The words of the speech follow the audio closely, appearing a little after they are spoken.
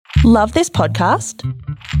Love this podcast?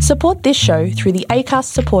 Support this show through the Acast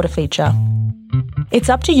supporter feature. It's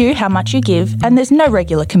up to you how much you give, and there's no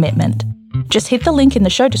regular commitment. Just hit the link in the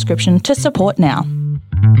show description to support now.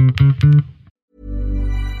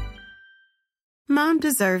 Mom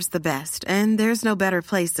deserves the best, and there's no better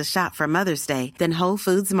place to shop for Mother's Day than Whole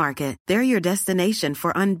Foods Market. They're your destination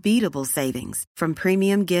for unbeatable savings, from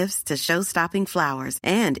premium gifts to show-stopping flowers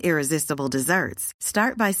and irresistible desserts.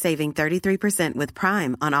 Start by saving 33% with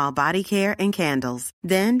Prime on all body care and candles.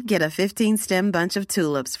 Then get a 15-stem bunch of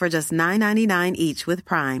tulips for just $9.99 each with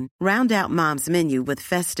Prime. Round out Mom's menu with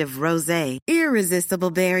festive rosé,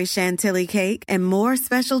 irresistible berry chantilly cake, and more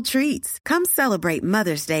special treats. Come celebrate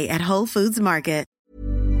Mother's Day at Whole Foods Market.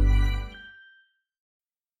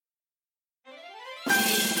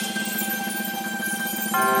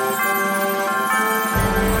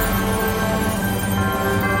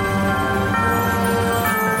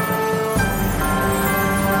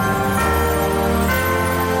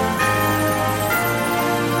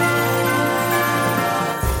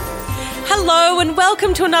 Hello and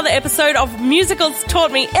welcome to another episode of Musicals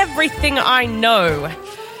Taught Me Everything I Know.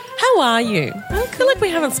 How are you? I feel like we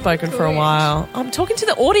haven't spoken for a while. I'm talking to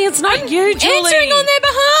the audience, not you, Julie. Answering on their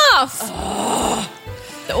behalf.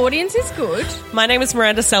 The audience is good. My name is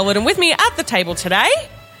Miranda Selwood, and with me at the table today,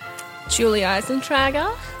 Julie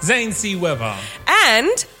Eisentrager. Zane C. Weber.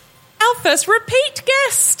 and our first repeat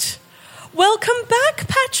guest. Welcome back,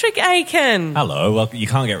 Patrick Aiken. Hello, well, you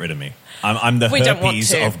can't get rid of me. I'm the We don't want herpes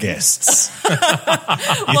to. of guests.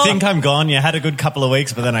 You think I'm gone? You had a good couple of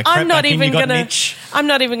weeks, but then I crept back in, you got an itch. I'm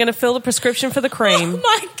not even gonna fill the prescription for the cream. Oh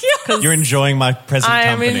my God. You're enjoying my present I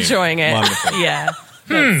am company. enjoying it. Wonderful. Yeah,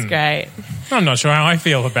 that's great. I'm not sure how I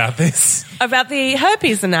feel about this. About the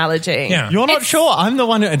herpes analogy. Yeah. You're not sure? I'm the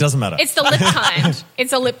one who... It doesn't matter. It's the lip kind.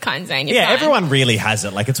 It's a lip kind, Zane. You're yeah, fine. everyone really has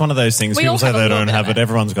it. Like, it's one of those things. We People all say have a they little don't bit have of it. it.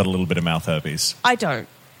 Everyone's got a little bit of mouth herpes. I don't.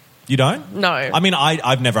 You don't? No. I mean,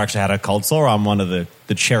 I've never actually had a cold sore. I'm one of the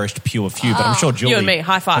cherished pure few, but I'm sure Julie... You and me,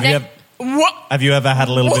 high five. Have you ever had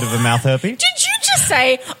a little bit of a mouth herpes? Did you just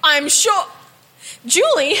say, I'm sure...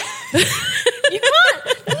 Julie, you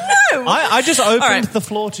can't. No. I just opened right. the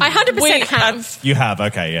floor to you. I 100% We have. You have?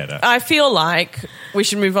 Okay, yeah. No. I feel like we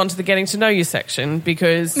should move on to the getting to know you section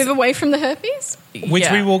because... Move away from the herpes? Which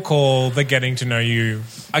Yeah. we will call the getting to know you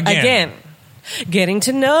again. Getting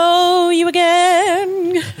to know you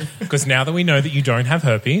again. Because now that we know that you don't have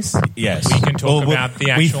herpes, Yes. we can talk Well, about the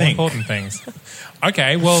we actual think. important things.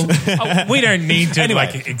 Okay, well, we don't need to Anyway,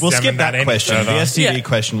 examine we'll skip that any question. further. The STD Yeah.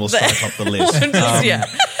 question will strike up the list. Yeah.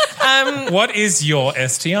 What is your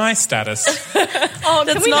STI status? Oh,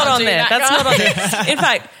 That's not on there. That's not on there. In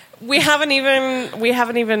fact, we haven't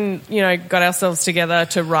even got ourselves together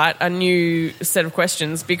to write a new set of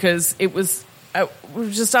questions because it was we were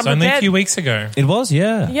just It's only a unprepared. few weeks ago. It was,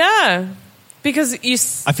 yeah. Yeah. Because you...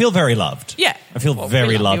 I feel very loved. Yeah. I feel Well, very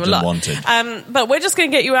we love loved you a and lot. wanted. But we're just going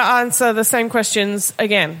to get you to answer the same questions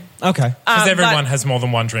again. Okay. Because everyone but- has more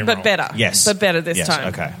than one dream role. But better. Yes. But better this Yes, time.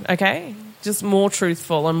 okay. Okay? Just more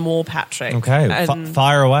truthful and more Patrick. Okay. And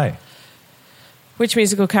Fire away. which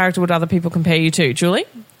musical character would other people compare you to? Julie?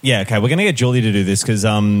 Yeah, okay. We're going to get Julie to do this because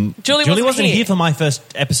Julie wasn't here. here for my first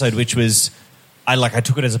episode, which was... I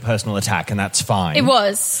took it as a personal attack, and that's fine. It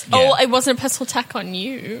was. Yeah. Oh, it wasn't a personal attack on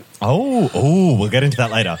you. Oh, we'll get into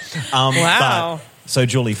that later. Wow. So,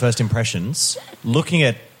 Julie, first impressions. Looking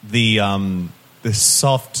at the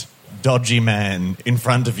soft, dodgy man in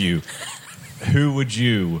front of you, who would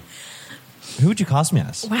you cast me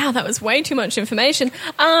as? Wow, that was way too much information.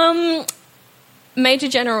 Major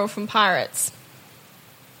General from Pirates.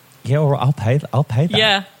 Yeah, or I'll pay that.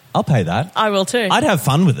 Yeah. I'll pay that. I will too. I'd have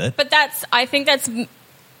fun with it. But I think that's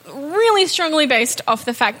really strongly based off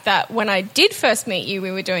the fact that when I did first meet you,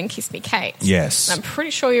 we were doing Kiss Me Kate. Yes. And I'm pretty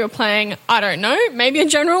sure you were playing, I don't know, maybe a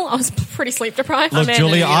general. I was pretty sleep deprived. Look, in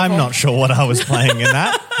Julie, a I'm uniform. not sure what I was playing in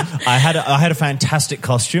that. I had a fantastic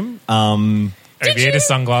costume, and Aviator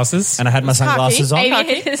sunglasses. I had my sunglasses on,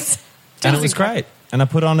 Aviators. and it was great. And I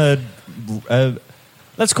put on a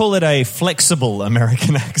let's call it a flexible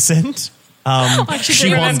American accent. She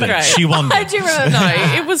remember. wandered. She I wandered. do remember. No,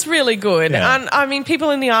 it was really good. Yeah. And I mean, people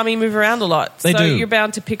in the army move around a lot. They so do. you're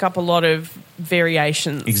bound to pick up a lot of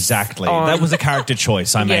variations. Exactly. on- That was a character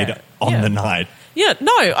choice I made on Yeah. the night. Yeah,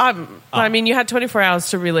 no, I mean, you had 24 hours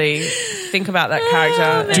to really think about that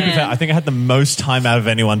character. To be fair, I think I had the most time out of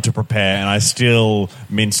anyone to prepare, and I still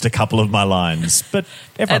minced a couple of my lines. But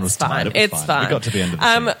everyone was It's fine. tired. It was It's fine. We got to the end of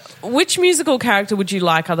the scene. Which musical character would you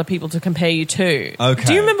like other people to compare you to? Okay.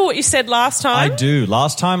 Do you remember what you said last I time? do.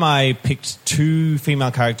 Last time I picked two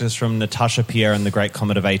female characters from Natasha Pierre and the Great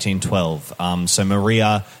Comet of 1812. So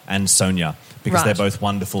Maria and Sonia. because Right. they're both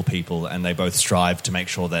wonderful people and they both strive to make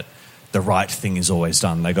sure that the right thing is always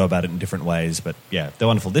done. They go about it in different ways, but yeah, they're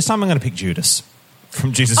wonderful. This time I'm going to pick Judas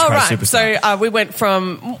from Jesus Oh, Christ right. Superstar. So we went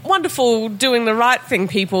from wonderful doing the right thing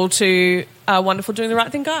people to wonderful doing the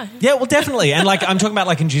right thing guy. Yeah, well, definitely. And like I'm talking about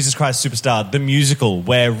like in Jesus Christ Superstar, the musical,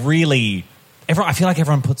 where really I feel like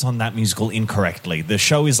everyone puts on that musical incorrectly. The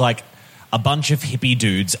show is like a bunch of hippie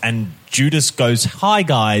dudes and Judas goes, "Hi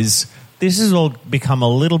guys, this has all become a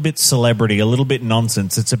little bit celebrity, a little bit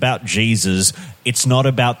nonsense. It's about Jesus. It's not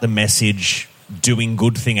about the message doing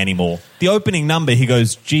good thing anymore." The opening number, he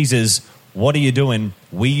goes, "Jesus, what are you doing?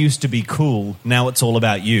 We used to be cool. Now it's all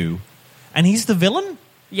about you." And he's the villain?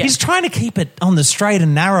 Yeah. He's trying to keep it on the straight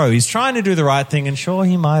and narrow. He's trying to do the right thing, and sure,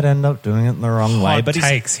 he might end up doing it the wrong way. Hot But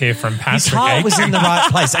takes here from his Patrick. heart was in the right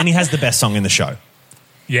place, and he has the best song in the show.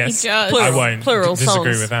 Yes, He does. I won't Plural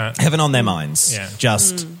disagree songs. with that. Heaven on Their Minds. Yeah.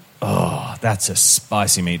 Just, that's a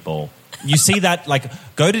spicy meatball. You see that, like,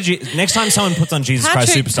 go to next time someone puts on Jesus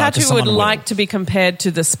Christ Superstar, 'cause Patrick would someone will. like to be compared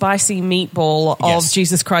to the spicy meatball Yes. of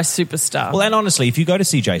Jesus Christ Superstar. Well, and honestly, if you go to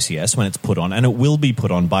see JCS when it's put on, and it will be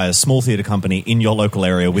put on by a small theatre company in your local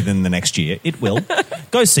area within the next year, it will.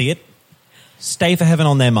 Go see it. Stay for Heaven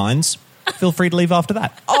on Their Minds. Feel free to leave after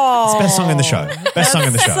that. Oh, it's the best song in the show. Best song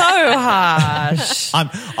in the show. so harsh.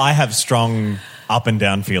 I have strong up and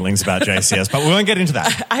down feelings about JCS, but we won't get into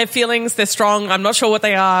that. I have feelings, they're strong. I'm not sure what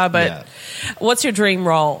they are, but Yeah. what's your dream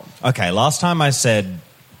role? Okay, last time I said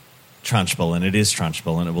Trunchbull, and it is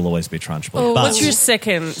Trunchbull, and it will always be Trunchbull. But What's your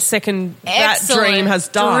second that Excellent dream has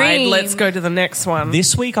died. dream. Let's go to the next one.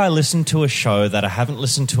 this week I listened to a show that I haven't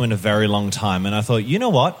listened to in a very long time, and I thought, you know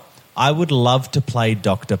what? I would love to play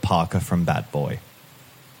Dr. Parker from Bad Boy.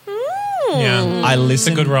 Yeah, I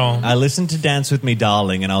listened, good role. I listened to Dance With Me,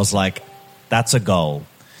 Darling, and I was like, that's a goal.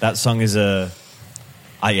 That song is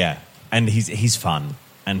yeah. And he's fun,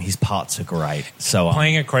 and his parts are great. So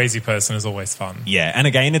Playing a crazy person is always fun. yeah, and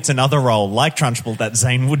again, it's another role like Trunchbull that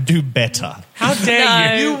Zane would do better. How dare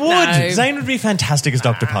No. you? You would. No. Zane would be fantastic as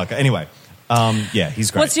Dr. Parker. Anyway, yeah,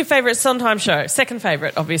 he's great. What's your favourite Sondheim show? Second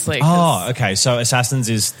favourite, obviously. 'cause- Oh, okay. So Assassins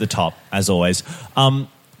is the top, as always.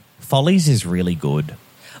 Follies is really good.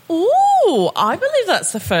 Ooh, I believe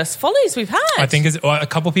that's the first Follies we've had. I think a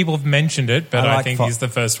couple people have mentioned it, but I I, like think he's the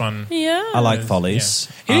first one. Yeah. I like Follies.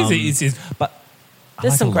 Yeah. It is. But I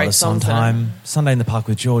There's like some a lot great of songs there. Sondheim. Sunday in the Park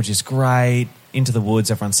with George is great. Into the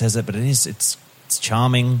Woods, everyone says it, but it's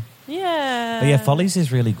charming. Yeah. But yeah, Follies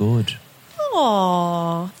is really good.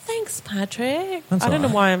 Oh, thanks, Patrick. That's I don't know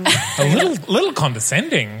all why I'm. A little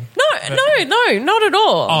condescending. No, not at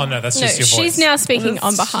all. Oh no, that's No, just your voice. she's now speaking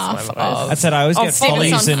on That's just behalf my voice. I of. said I always get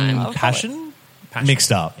Follies. Follies Sondheim, and of Passion Passion.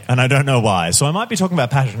 mixed up, and I don't know why. So I might be talking about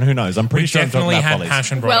Passion. Who knows? I'm pretty We sure I'm talking definitely about had Follies.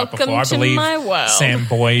 Passion brought up Welcome before. I to believe my world. Sam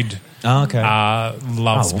Boyd Oh, okay.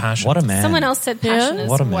 loves Oh, Passion. What a man. Someone else said passion Yeah? as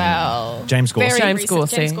What a man. well. James Gorsey. Very James recent.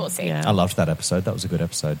 Gorsey. James Gorsey. Yeah. I loved that episode. That was a good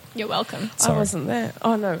episode. You're welcome. I Sorry. wasn't there.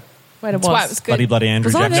 Oh no, wait, it That's why it was. was good. Bloody, bloody Andrew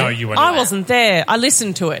Was I Jackson. there? No, you weren't. I wasn't there. I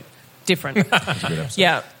listened to it. Different. That's a good episode.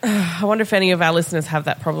 Yeah. I wonder if any of our listeners have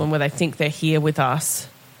that problem where they think they're here with us.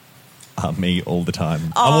 Me all the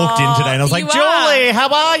time. I walked in today and I was like, you are. Julie, how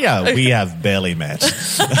are you? We have barely met.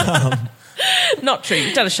 Not true.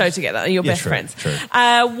 You've done a show together. You're Yeah, best true, friends. true.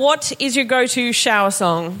 What is your go-to shower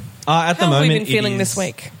song? At the How have moment, we been feeling this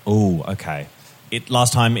week? Oh, okay.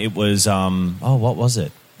 Last time it was, what was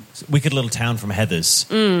it? Wicked Little Town from Heathers.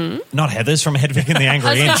 Not Heathers, from Hedwig and the Angry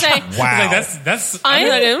I was Inch. gonna say- Wow. Like, that's. I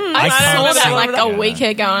can't saw that sing. like a Yeah. week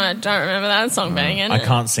ago and I don't remember that song being in I it.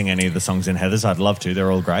 can't sing any of the songs in Heathers. I'd love to.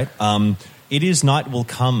 They're all great. It is Night Will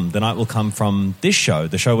Come. The night will come from this show,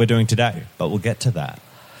 the show we're doing today. But we'll get to that.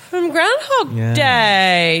 From Groundhog Yeah.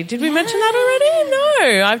 Day. Did we mention that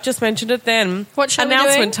already? No, I've just mentioned it then. What show are we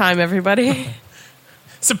Announcement doing? time, everybody.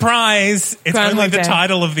 Surprise! It's Groundhog only the Day.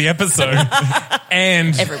 title of the episode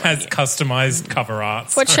and Everybody. has customized cover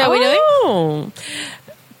arts. What show are we doing? Oh.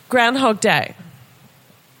 Groundhog Day.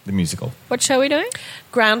 The musical. What show are we doing?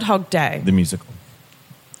 Groundhog Day. The musical.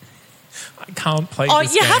 I can't play Oh,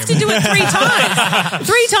 this you game. have to do it 3 times.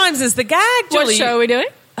 3 times is the gag, What Julie. show are we doing?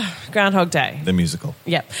 Groundhog Day. The musical.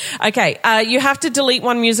 Yep. Okay. You have to delete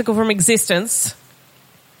one musical from existence.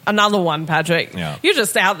 Another one, Patrick. Yeah. You're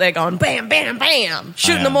just out there going bam, bam, bam,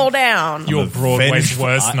 shooting them am. all down. Your I'm a Broadway's vengeful-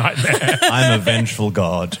 worst nightmare. I'm a vengeful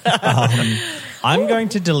god. I'm going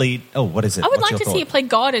to delete... Oh, what is it? I would What's like your to see you thought? play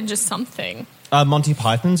God in just something. Monty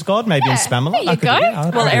Python's God, maybe in Yeah, Spamalot. there you I could go. do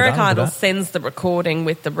that. Well, I'd do Eric that, I'd do Idle that. sends the recording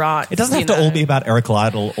with the rights. It doesn't have you to all know. be about Eric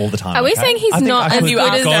Idle all the time. Are we okay? saying he's I think not I as could- you good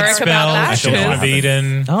asked as Eric Eric about that? Children of Sure.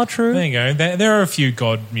 Eden. Oh, true. There you go. There are a few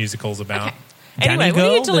God musicals about. Okay. Anyway, Danny what are you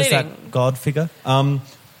Girl, there's deleting? that God figure. I'm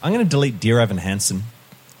going to delete Dear Evan Hansen.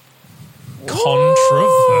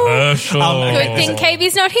 Controversial. Good thing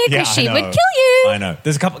KB's not here because Yeah, she I would know. kill you. I know.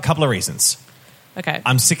 There's a couple of reasons. Okay.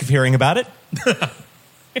 I'm sick of hearing about it.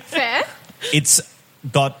 Fair. It's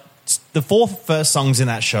got the 4 first songs in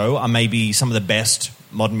that show are maybe some of the best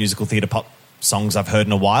modern musical theatre pop songs I've heard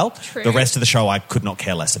in a while. True. The rest of the show I could not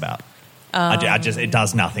care less about. I just it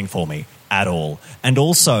does nothing for me at all. And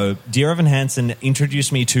also, Dear Evan Hansen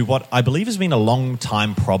introduced me to what I believe has been a long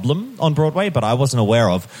time problem on Broadway, but I wasn't aware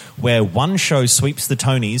of, where one show sweeps the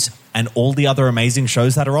Tonys and all the other amazing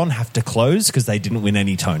shows that are on have to close because they didn't win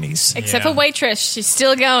any Tonys. Except Yeah. for Waitress. She's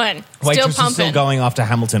still going. Waitress Still is pumping. still going after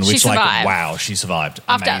Hamilton, She which like, survived. wow, she survived.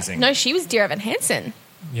 After, Amazing. no, she was Dear Evan Hansen.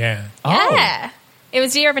 Yeah. Yeah. It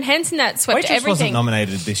was Dear Evan Hansen that swept Waitress wasn't everything.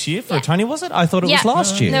 nominated this year for Yeah. a Tony, was it? I thought it was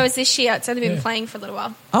last year. No, it was this year. It's only been playing for a little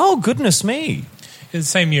while. Oh, goodness me. It's the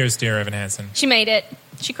same year as Dear Evan Hansen. She made it.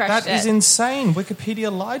 She crushed That it. is insane. Wikipedia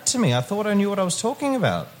lied to me. I thought I knew what I was talking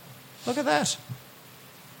about. Look at that.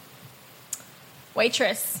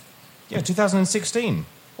 Waitress. Yeah, 2016.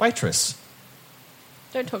 Waitress.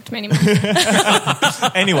 Don't talk to me anymore.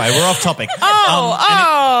 Anyway, we're off topic.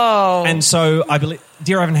 Oh. And so I believe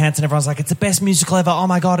Dear Evan Hansen, everyone's like, it's the best musical ever. Oh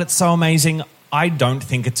my God, it's so amazing. I don't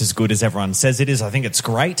think it's as good as everyone says it is. I think it's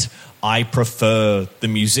great. I prefer the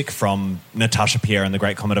music from Natasha Pierre and the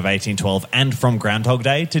Great Comet of 1812 and from Groundhog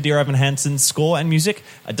Day to Dear Evan Hansen's score and music.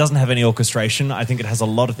 It doesn't have any orchestration. I think it has a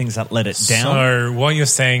lot of things that let it down. So what you're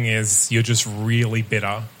saying is you're just really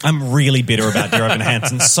bitter. I'm really bitter about Dear Evan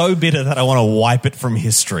Hansen. So bitter that I want to wipe it from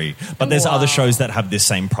history. But there's other shows that have this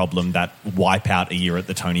same problem that wipe out a year at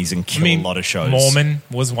the Tonys and kill a lot of shows. Mormon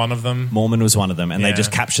was one of them. Mormon was one of them. And they Yeah.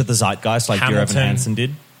 just captured the zeitgeist like Dear Evan Hamilton. Hansen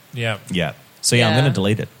did. Yeah. Yeah. So yeah, I'm Yeah. going to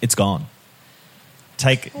delete it. It's gone.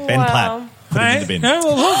 Take Ben Wow. Platt. Put it in the bin. No,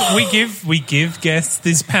 well, look, we give guests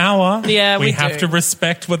this power. Yeah, we have do. to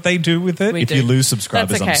respect what they do with it. We If do. you lose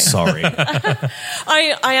subscribers, That's okay. I'm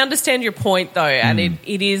sorry. I understand your point though, and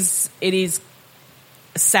it is a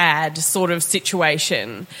sad sort of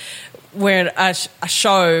situation where a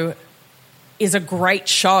show is a great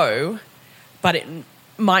show, but it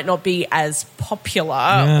might not be as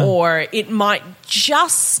popular, or it might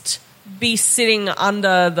just be sitting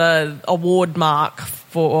under the award mark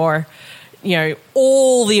for, you know,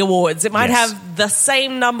 all the awards. It might Yes. have the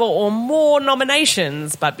same number or more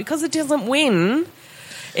nominations, but because it doesn't win,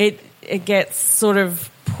 it gets sort of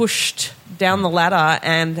pushed down the ladder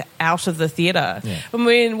and out of the theatre. Yeah.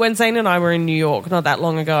 When Zane and I were in New York not that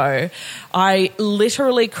long ago, I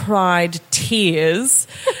literally cried tears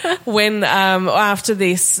when after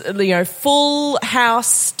this, you know, full house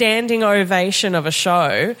standing ovation of a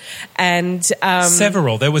show, and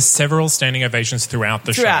There was several standing ovations throughout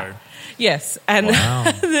the show. Yes, and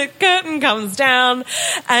the curtain comes down,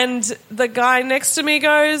 and the guy next to me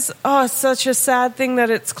goes, "Oh, it's such a sad thing that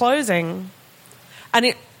it's closing," and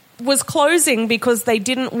it was closing because they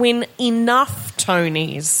didn't win enough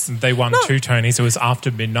Tonys. They won 2 Tonys. It was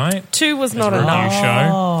After Midnight. 2 was not A enough. new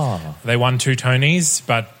show. They won 2 Tonys,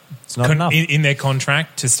 but It's not enough. in their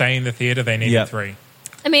contract to stay in the theatre, they needed Yep. 3.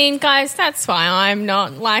 I mean, guys, that's why I'm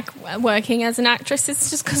not like working as an actress.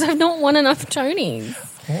 It's just because I've not won enough Tonys.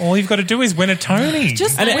 All you've got to do is win a Tony.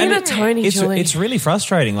 Just win a Tony, Julie. It's really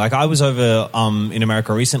frustrating. Like, I was over in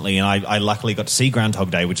America recently, and I luckily got to see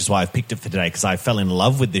Groundhog Day, which is why I've picked it for today, because I fell in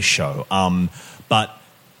love with this show. But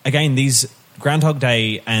again, these Groundhog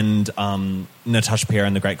Day and Natasha Pierre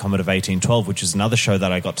and the Great Comet of 1812, which is another show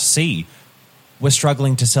that I got to see, were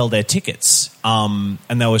struggling to sell their tickets, and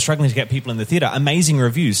they were struggling to get people in the theatre. Amazing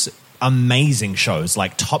reviews, amazing shows,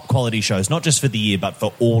 like top quality shows, not just for the year, but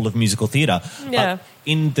for all of musical theatre. Yeah. But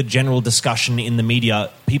in the general discussion in the media,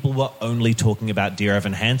 people were only talking about Dear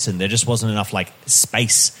Evan Hansen. There just wasn't enough like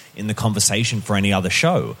space in the conversation for any other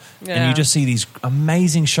show. And Yeah. you just see these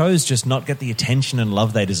amazing shows just not get the attention and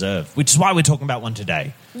love they deserve, which is why we're talking about one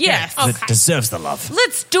today. Yes. That deserves the love.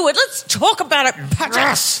 Let's do it. Let's talk about it, Patrick.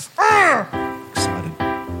 Excited.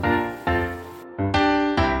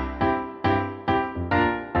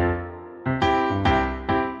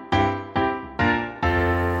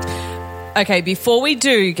 Okay, before we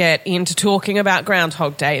do get into talking about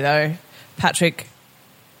Groundhog Day, though, Patrick,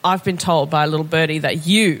 I've been told by a little birdie that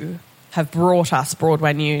you have brought us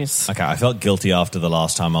Broadway news. Okay, I felt guilty after the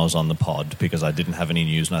last time I was on the pod because I didn't have any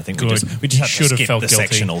news, and I think we Good. just had Should to have skip felt the guilty.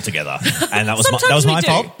 section altogether, and that was Sometimes my we do.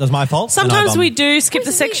 fault. That was my fault. And Sometimes I've, we do skip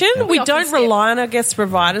the section. We often don't skip. rely on our guests to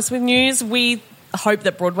provide us with news. We hope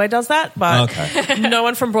that Broadway does that, but Okay. no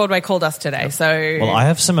one from Broadway called us today. So, Well, I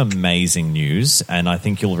have some amazing news, and I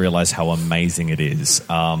think you'll realise how amazing it is.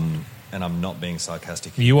 And I'm not being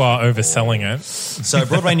sarcastic. You are overselling it. So,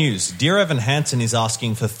 Broadway news. Dear Evan Hansen is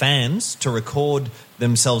asking for fans to record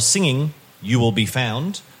themselves singing You Will Be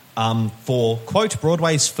Found for, quote,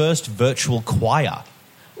 Broadway's first virtual choir.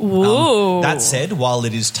 Ooh. That said, while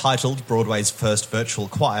it is titled Broadway's first virtual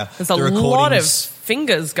choir, There's the a lot of recordings-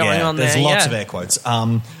 fingers going on there's there. lots of air quotes.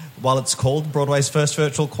 While it's called Broadway's first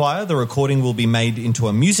virtual choir, the recording will be made into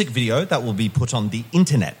a music video that will be put on the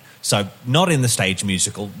internet. So not in the stage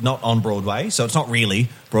musical, not on Broadway. So it's not really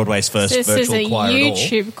Broadway's first This virtual is a choir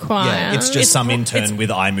YouTube at all. choir. Yeah, it's just It's- some intern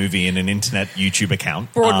with iMovie and an internet YouTube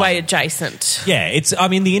account. Broadway adjacent. Yeah,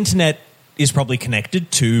 the internet is probably connected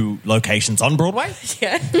to locations on Broadway.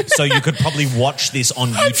 Yeah. So you could probably watch this on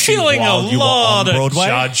I'm YouTube feeling a while you were lot on of Broadway.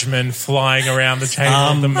 judgment flying around the table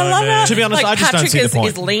at the moment. I love it. To be honest, Like, I just don't Patrick see the is, point.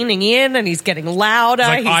 is leaning in and he's getting louder. It's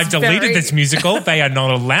like, He's I've deleted very- this musical. They are not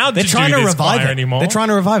allowed They're to trying do to this revive choir it anymore. They're trying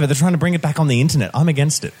to revive it. They're trying to bring it back on the internet. I'm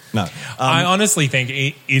against it. No. I honestly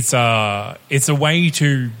think it's a way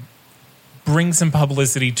to bring some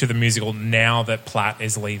publicity to the musical now that Platt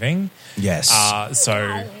is leaving. Yes. So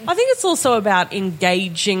I think it's also about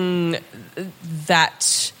engaging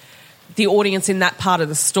the audience in that part of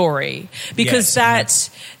the story, because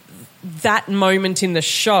that moment in the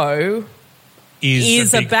show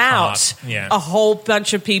is a big about part. Yeah. a whole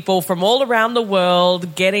bunch of people from all around the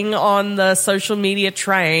world getting on the social media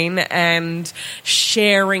train and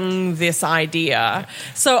sharing this idea.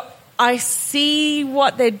 So I see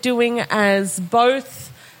what they're doing as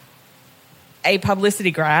both a publicity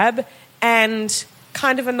grab and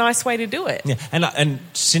kind of a nice way to do it. Yeah, and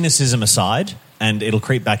cynicism aside, and it'll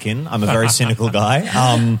creep back in. I'm a very cynical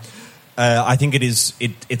guy. I think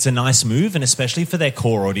it's a nice move, and especially for their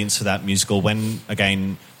core audience for that musical. When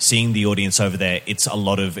again seeing the audience over there, it's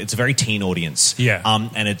a very teen audience. Yeah.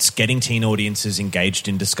 And it's getting teen audiences engaged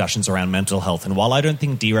in discussions around mental health. And while I don't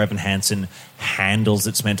think Dear Evan Hansen handles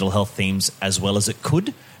its mental health themes as well as it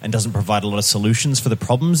could, and doesn't provide a lot of solutions for the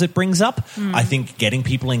problems it brings up, I think getting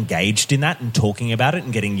people engaged in that and talking about it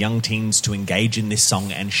and getting young teens to engage in this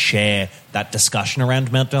song and share that discussion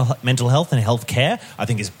around mental health and healthcare, I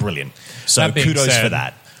think is brilliant. So That being kudos said, for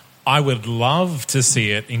that. I would love to see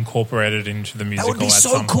it incorporated into the That musical would be at so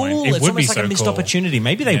some cool. point. It It's would be almost like so a missed cool. opportunity.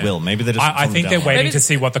 Maybe they Yeah. will. Maybe they're just I think they're waiting to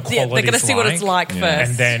see what the quality They're going to is see what it's like first.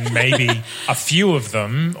 and then maybe a few of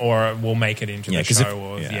them, or we'll make it into the 'cause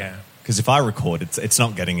show. Because if I record, it's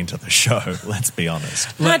not getting into the show. Let's be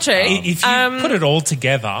honest. Patrick, If you put it all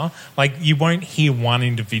together, like you won't hear one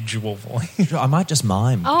individual voice. I might just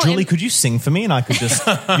mime. Oh, Julie, and- could you sing for me, and I could just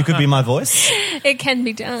you could be my voice. It can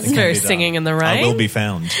be done. Very singing in the rain. I will be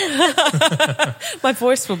found. My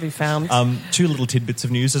voice will be found. Two little tidbits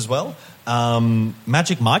of news as well.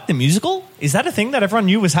 Magic Mike the musical, is that a thing that everyone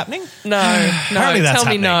knew was happening? No, Apparently that's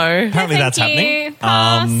tell me happening. no. Apparently Thank that's you. happening.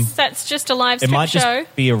 Pass. That's just a live It strip might show.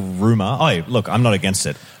 just be a rumor. Oh, look, I'm not against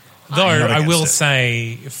it. Though I'm not I will against it.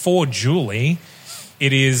 say, for Julie,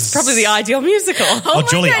 it is Probably the ideal musical. Oh,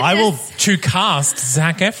 Julie, I will. to cast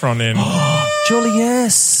Zac Efron in. Julie,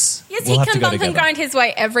 yes. Yes, We'll he have to can go bump and together. grind his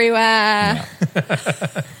way everywhere.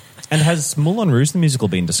 And has Moulin Rouge the musical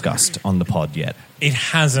been discussed on the pod yet? It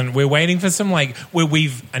hasn't. We're waiting for some where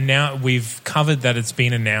we've covered that it's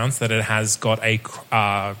been announced that it has got a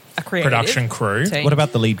creative production crew. team. What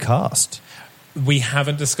about the lead cast? We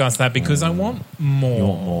haven't discussed that because I want more. You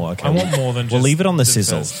want more? Okay. I want more than just We'll leave it on the first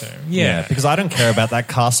sizzle. two. Yeah. because I don't care about that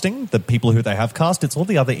casting, the people who they have cast. It's all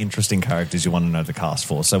the other interesting characters you want to know the cast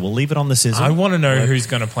for. So we'll leave it on the sizzle. I want to know who's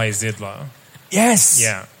going to play Zidler. Yes.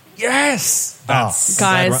 Yeah. Yes. That's-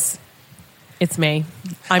 Guys, it's me.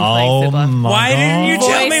 I'm Oh, playing Fiddler. my Why didn't you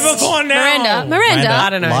tell me Voiced- before now? Miranda, I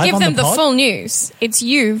don't know. Live give on them the pod? full news. It's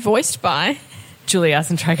you, voiced by. Julie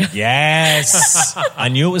Eisentrager. Yes. I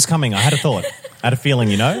knew it was coming. I had a thought. I had a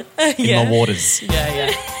feeling, in Yeah. my waters.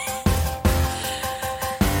 Yeah.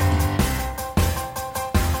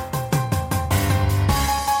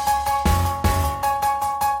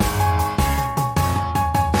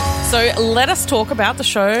 So let us talk about the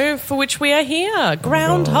show for which we are here,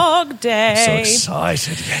 Groundhog Day.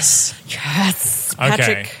 excited, yes. Yes, Okay.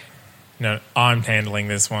 Patrick. No, I'm handling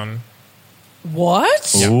this one.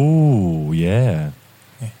 What? Ooh, yeah.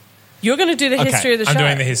 You're going to do the Okay, history of the show. I'm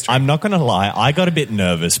doing the history. I'm not going to lie. I got a bit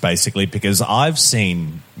nervous, basically, because I've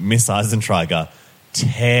seen Miss Eisentrager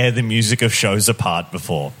tear the music of shows apart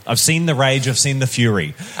before. I've seen The Rage, I've seen The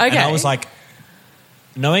Fury. And I Okay. was like,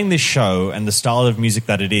 knowing this show and the style of music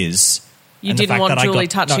that it is... You and the didn't fact want that I Julie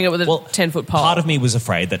touching it with a 10-foot pole. Part of me was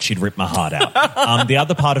afraid that she'd rip my heart out. The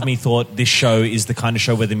other part of me thought this show is the kind of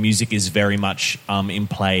show where the music is very much in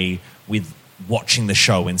play with watching the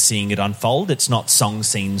show and seeing it unfold. It's not song,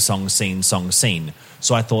 scene, song, scene, song, scene.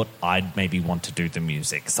 So I thought I'd maybe want to do the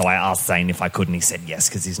music. So I asked Zane if I could, and he said yes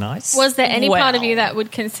because he's nice. Was there any part of Well. you that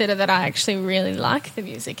would consider that I actually really like the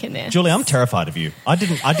music in this? Julie, I'm terrified of you. I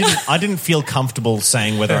didn't feel comfortable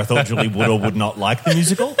saying whether I thought Julie would or would not like the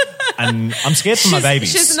musical, and I'm scared for my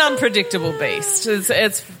babies. She's an unpredictable beast.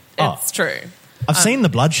 It's true. I've seen the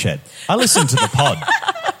bloodshed. I listened to the pod.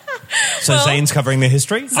 So Zane's covering the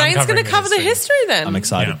history. Zane's covering going to the cover the history. history then. I'm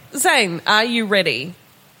excited. Yeah. Zane, are you ready?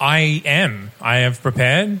 I am. I have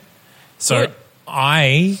prepared. So Good.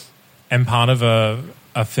 I am part of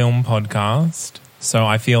a film podcast. So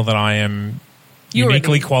I feel that I am You're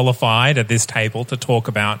uniquely ready. qualified at this table to talk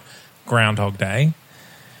about Groundhog Day,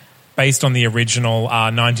 based on the original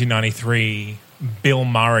 1993 Bill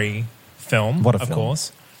Murray film. What a of film.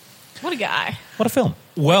 course. What a guy. What a film.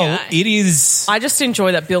 Well, guy. it is. I just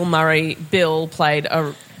enjoy that Bill played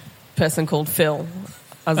a person called Phil.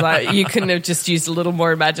 I was like, you couldn't have just used a little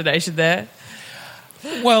more imagination there.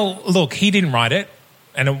 Well, look, he didn't write it,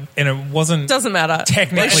 and it wasn't. Doesn't matter.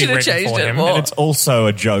 Technically They should have written changed for it him. more. And It's also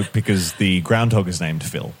a joke because the groundhog is named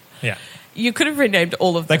Phil. Yeah. You could have renamed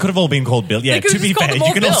all of They them. could have all been called Bill. Yeah, They could to have be just called fair, them all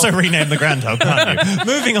you can Bill. also rename the groundhog, can't you?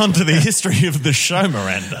 Moving on to the history of the show,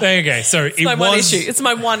 Miranda. There you go. So It's my it one was. issue. It's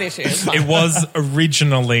my one issue. It's fine. It was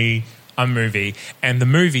originally a movie, and the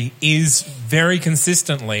movie is very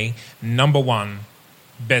consistently number one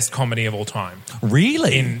best comedy of all time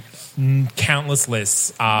Really? in countless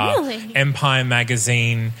lists. Really? Empire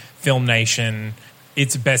Magazine, Film Nation.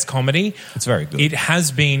 It's best comedy. It's very good. It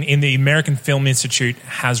has been in the American Film Institute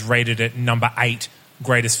has rated it number 8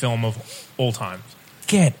 greatest film of all time.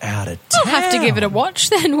 Get out of town. I'll have to give it a watch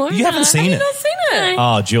then, won't You haven't I? seen it. I've seen it.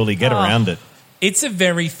 Oh, Julie, get around it. It's a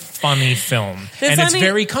very funny film, There's and it's only-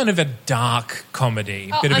 very kind of a dark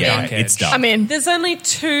comedy, bit of I a mean- dark edge. It's dark. I'm in. There's only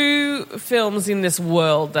 2 films in this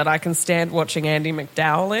world that I can stand watching Andy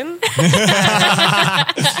McDowell in.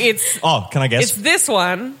 it's Oh, can I guess? it's this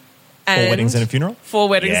one. Four Weddings and a Funeral? 4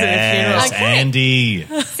 Weddings and a Funeral. Yes, Okay. Andy.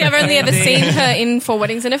 See, I've only ever seen her in 4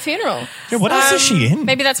 Weddings and a Funeral. Yeah, what else is she in?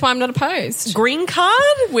 Maybe that's why I'm not opposed. Green Card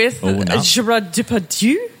with Oh, no. Gerard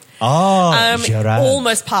Depardieu. Oh, Gerard.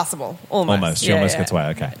 Almost passable. Almost. She almost gets away.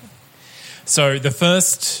 Okay. So the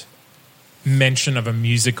first mention of a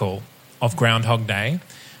musical of Groundhog Day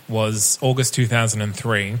was August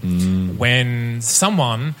 2003 when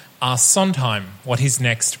someone asked Sondheim what his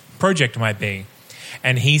next project might be.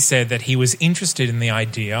 And he said that he was interested in the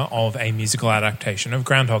idea of a musical adaptation of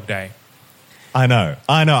Groundhog Day. I know.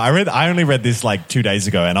 I only read this like 2 days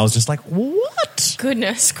ago, and I was just like, what?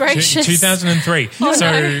 Goodness gracious. 2003. Oh, so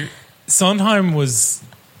no. Sondheim was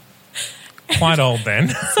quite old then.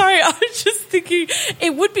 Sorry, I was just thinking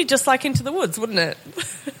it would be just like Into the Woods, wouldn't it?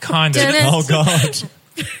 Kind of. Dun-dun. Oh, God.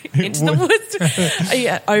 Into the Woods.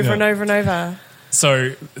 Yeah, over and over and over.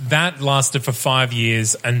 So that lasted for 5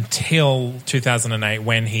 years until 2008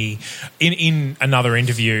 when he, in another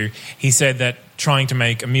interview, he said that trying to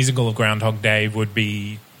make a musical of Groundhog Day would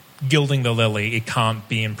be gilding the lily. It can't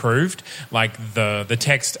be improved. Like the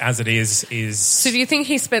text as it is. So do you think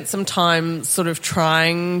he spent some time sort of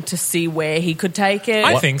trying to see where he could take it?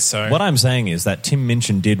 I think so. What I'm saying is that Tim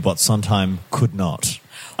Minchin did what Sondheim could not.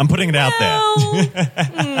 I'm putting it out there.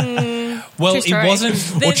 Well, True it story.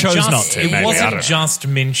 wasn't. Or chose not to, It maybe, I wasn't don't know. just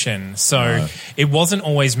Minchin. So it wasn't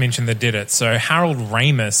always Minchin that did it. So Harold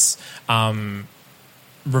Ramis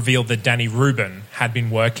revealed that Danny Rubin had been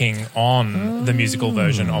working on the musical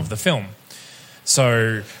version of the film.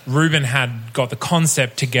 So Rubin had got the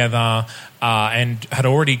concept together and had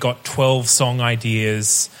already got 12 song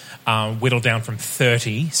ideas whittled down from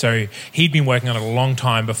 30. So he'd been working on it a long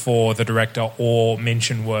time before the director or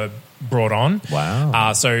Minchin were brought on.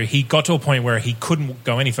 Wow. So he got to a point where he couldn't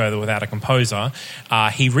go any further without a composer.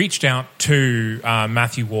 He reached out to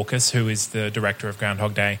Matthew Walkus, who is the director of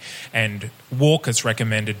Groundhog Day, and Walkus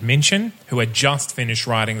recommended Minchin, who had just finished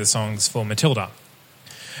writing the songs for Matilda.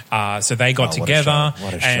 So they got Oh, what a together, show.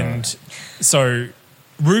 What a show. and so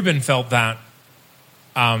Rubin felt that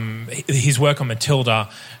his work on Matilda,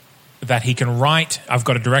 that he can write, I've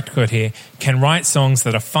got a direct quote here, can write songs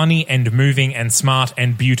that are funny and moving and smart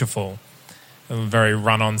and beautiful. A very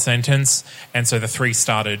run-on sentence. And so the three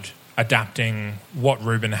started adapting what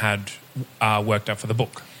Rubin had worked up for the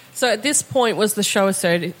book. So at this point, was the show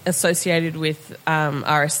associated with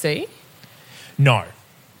RSC? No.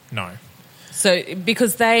 So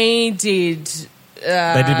because they did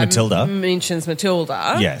They did Matilda. Minchin's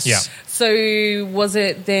Matilda. Yes. Yeah. So was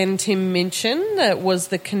it then Tim Minchin that was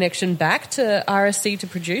the connection back to RSC to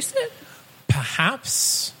produce it?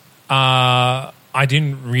 Perhaps. I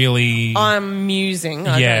didn't really... I'm musing.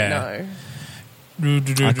 I Yeah. don't know.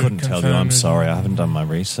 I couldn't tell you. I'm sorry. I haven't done my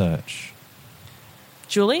research.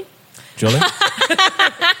 Julie? Julie?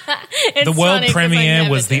 The world premiere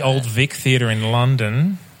was the Old Vic Theatre in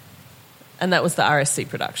London. And that was the RSC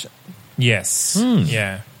production. Yes.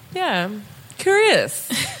 Yeah. Yeah. Curious.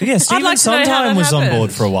 Yeah, Stephen like to know how Sondheim that was on happened.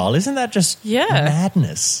 board for a while. Isn't that just Yeah.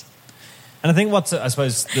 madness? And I think I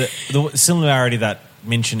suppose the similarity that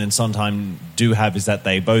Minchin and Sondheim do have is that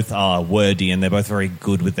they both are wordy and they're both very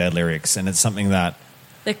good with their lyrics, and it's something that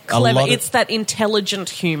They're clever. lot of- It's that intelligent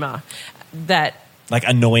humour that like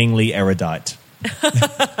annoyingly erudite.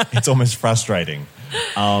 It's almost frustrating.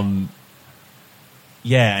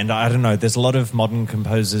 Yeah, and I don't know, there's a lot of modern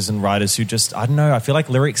composers and writers who just, I don't know, I feel like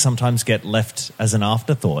lyrics sometimes get left as an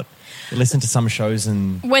afterthought. You listen to some shows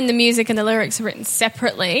and... When the music and the lyrics are written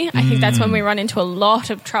separately, I think that's when we run into a lot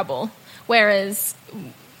of trouble. Whereas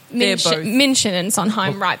They're both. Minchin and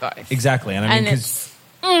Sondheim write both. Exactly, and I mean, And because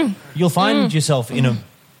you'll find yourself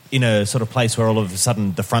in a sort of place where all of a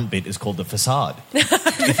sudden the front bit is called the facade.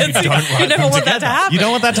 If you don't write you never them want that to together. happen. You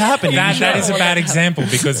don't want that to happen. That is a bad example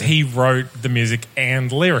because he wrote the music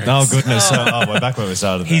and lyrics. Oh, goodness. We're back where we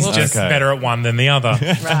started. He's then. just Okay. better at one than the other.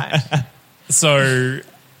 right. So,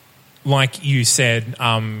 like you said,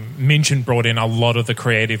 Minchin brought in a lot of the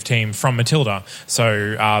creative team from Matilda.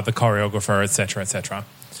 So the choreographer, etc., etc.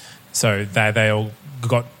 So they all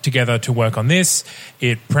got together to work on this.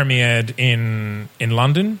 It premiered in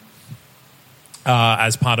London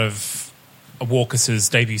as part of Walkers's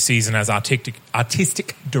debut season as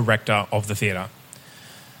artistic director of the theatre.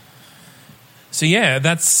 So yeah,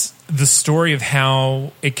 that's the story of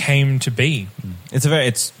how it came to be.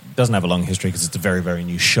 It doesn't have a long history because it's a very, very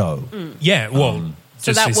new show. Yeah, well,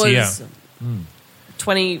 So just that this was year.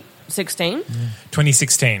 2016.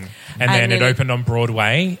 2016, and then then it opened on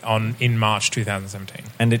Broadway in March 2017.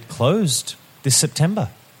 And it closed this September.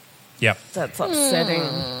 Yep. That's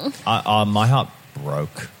upsetting. My heart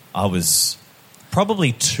broke. I was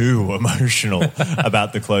probably too emotional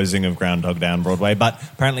about the closing of Groundhog Day on Broadway, but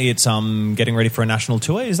apparently it's getting ready for a national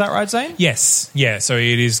tour. Is that right, Zane? Yes. Yeah. So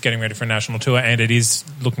it is getting ready for a national tour, and it is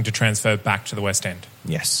looking to transfer back to the West End.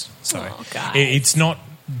 Yes. So Oh, guys. it's not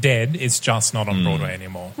dead. It's just not on Broadway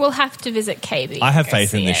anymore. We'll have to visit KB. I have Go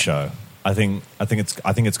faith in see this it. show. I think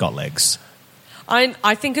it's got legs.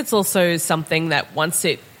 I think it's also something that once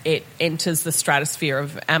it enters the stratosphere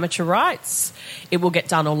of amateur rights, it will get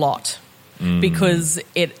done a lot because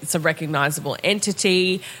it's a recognisable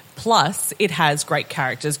entity. Plus, it has great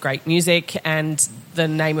characters, great music, and the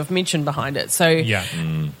name of Minchin behind it. So Yeah.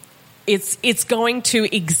 it's going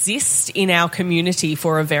to exist in our community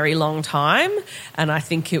for a very long time, and I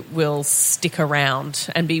think it will stick around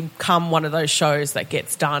and become one of those shows that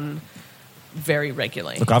gets done very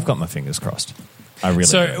regularly. Look, I've got my fingers crossed. I really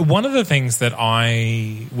So do. one of the things that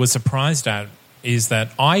I was surprised at is that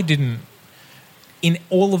I didn't, in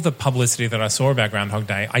all of the publicity that I saw about Groundhog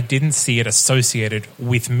Day, I didn't see it associated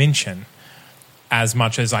with Minchin as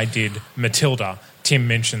much as I did Matilda, Tim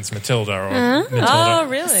Minchin's Matilda or Matilda. Oh,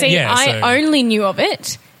 really? See, Yeah, I so- only knew of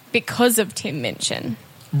it because of Tim Minchin.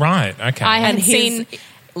 Right, okay. I had And seen...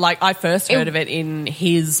 I first heard of it in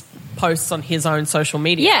his posts on his own social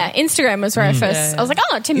media. Yeah, Instagram was where I first... I was like,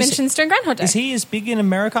 oh, Tim Minchin's doing Groundhog Day. Is he as big in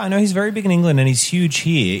America? I know he's very big in England and he's huge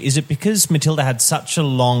here. Is it because Matilda had such a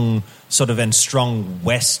long sort of and strong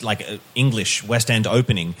English West End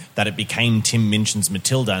opening that it became Tim Minchin's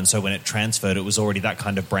Matilda, and so when it transferred it was already that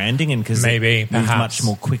kind of branding, and because Maybe, it moved perhaps. much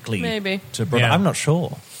more quickly Maybe. to Broadway? Yeah. I'm not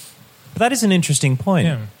sure. But that is an interesting point.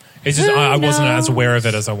 Yeah. It's just I wasn't knows? as aware of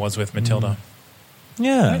it as I was with Matilda.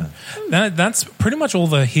 Yeah. That's pretty much all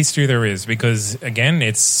the history there is because, again,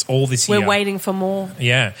 it's all this year. We're waiting for more.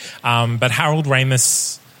 Yeah. But Harold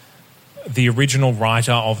Ramis, the original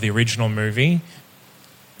writer of the original movie,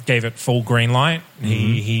 gave it full green light.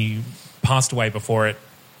 He passed away before it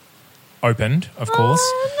opened, of course.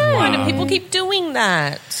 No, and people keep doing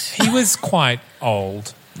that. He was quite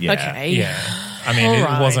old. Yeah. Okay. Yeah. I mean, All it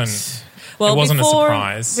right. wasn't... It wasn't a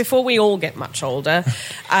surprise. Before we all get much older,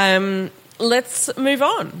 let's move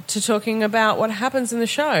on to talking about what happens in the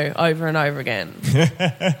show over and over again.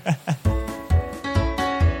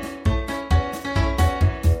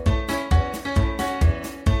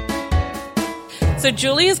 So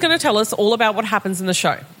Julie is going to tell us all about what happens in the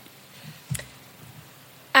show.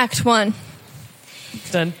 Act 1.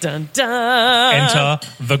 Dun, dun, dun. Enter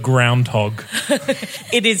the groundhog.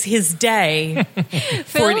 It is his day,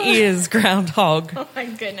 for it is Groundhog Oh my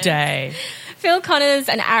goodness. Day. Phil Connors,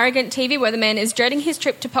 an arrogant TV weatherman, is dreading his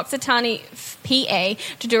trip to Poxitani, PA,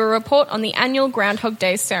 to do a report on the annual Groundhog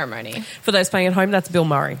Day ceremony. For those playing at home, that's Bill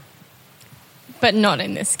Murray. But not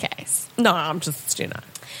in this case. No, I'm just,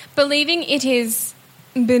 believing it is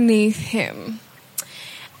beneath him.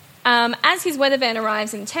 As his weather van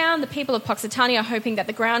arrives in town, the people of Puxatawny are hoping that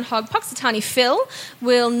the groundhog Puxatawny Phil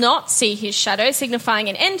will not see his shadow, signifying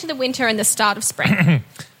an end to the winter and the start of spring.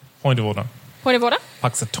 Point of order. Point of order?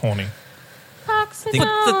 Puxatawny.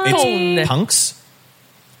 Puxatawny. It's punks.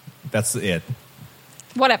 That's it.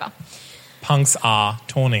 Whatever. Punks are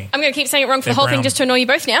tawny. I'm going to keep saying it wrong for They're the whole thing brown. just to annoy you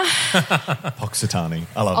both now. Puxatawny.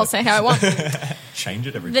 I love I'll it. say how I want. Change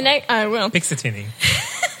it every time. I will. Pixatini.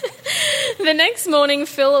 The next morning,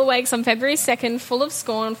 Phil awakes on February 2nd, full of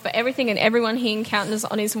scorn for everything and everyone he encounters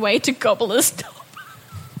on his way to Gobbler's Knob.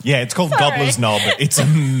 Yeah, it's called Sorry. Gobbler's Knob. It's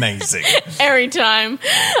amazing. Every time.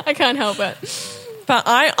 I can't help it. But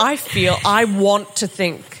I want to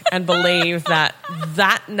think and believe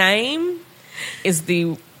that name is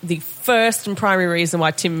the first and primary reason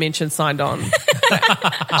why Tim Minchin signed on.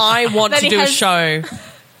 I want That to he do a has- show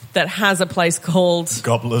that has a place called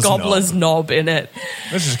Gobbler's Knob in it.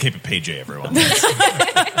 Let's just keep it PG, everyone.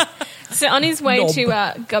 So on his way Knob.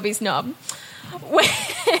 to Gubby's Knob, where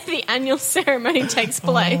the annual ceremony takes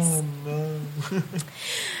place.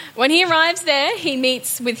 When he arrives there, he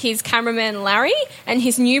meets with his cameraman Larry and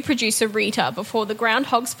his new producer Rita before the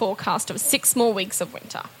groundhog's forecast of 6 more weeks of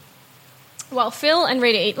winter. While Phil and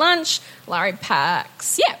Rita eat lunch, Larry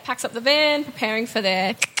packs up the van, preparing for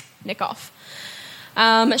their nick off.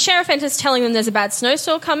 Sheriff enters telling them there's a bad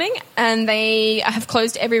snowstorm coming and they have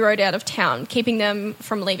closed every road out of town, keeping them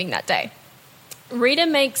from leaving that day. Rita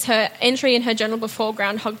makes her entry in her journal before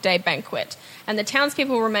Groundhog Day banquet, and the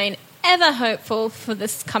townspeople remain ever hopeful for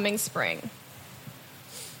this coming spring.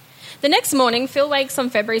 The next morning, Phil wakes on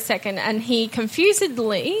February 2nd and he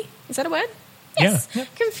confusedly... Is that a word? Yes. Yeah.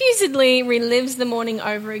 Confusedly relives the morning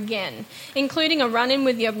over again, including a run-in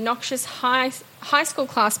with the obnoxious high school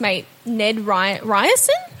classmate Ned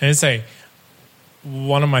Ryerson. And say,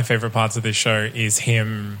 one of my favorite parts of this show is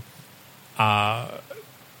him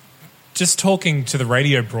just talking to the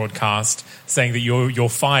radio broadcast, saying that you're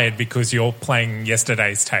fired because you're playing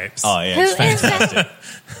yesterday's tapes. Oh, yeah, it's Who is that? fantastic.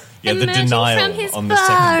 Yeah, the Emerging denial from his on the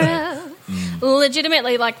second day.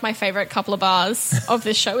 Legitimately, like, my favourite couple of bars of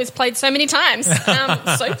this show is played so many times.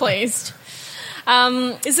 I'm so pleased.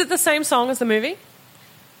 Is it the same song as the movie?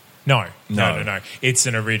 No. No. It's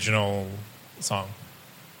an original song.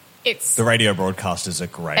 It's The radio broadcasters are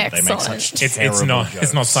great. They make Excellent. such It's terrible not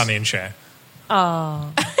jokes. Sonny and Cher.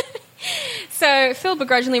 So Phil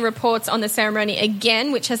begrudgingly reports on the ceremony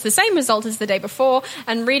again, which has the same result as the day before,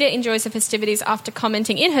 and Rita enjoys the festivities after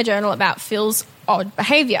commenting in her journal about Phil's odd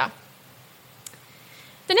behaviour.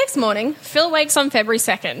 The next morning, Phil wakes on February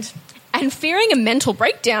 2nd and, fearing a mental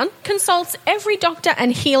breakdown, consults every doctor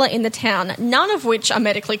and healer in the town, none of which are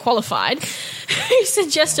medically qualified, who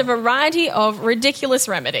suggest a variety of ridiculous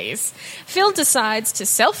remedies. Phil decides to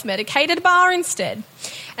self-medicate at a bar instead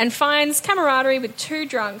and finds camaraderie with 2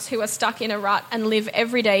 drunks who are stuck in a rut and live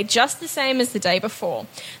every day just the same as the day before.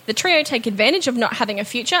 The trio take advantage of not having a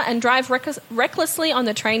future and drive recklessly on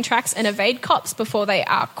the train tracks and evade cops before they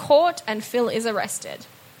are caught and Phil is arrested.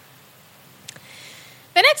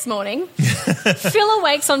 The next morning, Phil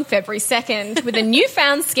awakes on February 2nd with a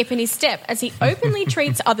newfound skip in his step as he openly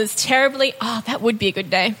treats others terribly. Oh, that would be a good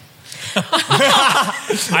day.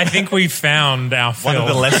 I think we found our One of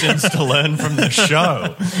the Phil. lessons to learn from the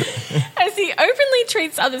show. As he openly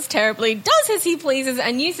treats others terribly, does as he pleases,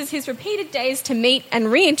 and uses his repeated days to meet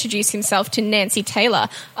and reintroduce himself to Nancy Taylor,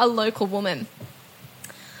 a local woman.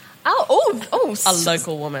 A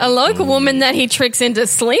local woman. A local woman that he tricks into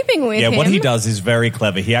sleeping with Yeah, him. what he does is very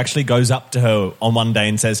clever. He actually goes up to her on one day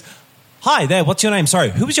and says, "Hi there, what's your name?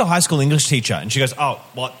 Sorry, who was your high school English teacher?" And she goes, "Oh,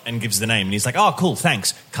 what?" and gives the name. And he's like, "Oh, cool,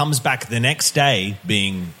 thanks." Comes back the next day,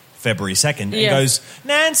 being February 2nd, and Yeah. goes,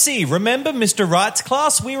 "Nancy, remember Mr. Wright's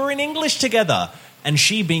class? We were in English together." And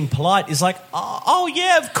she, being polite, is like, "Oh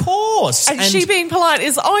yeah, of course." And she being polite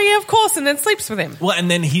is, oh yeah, of course, and then sleeps with him. well,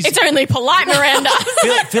 and then he's It's only polite, Miranda.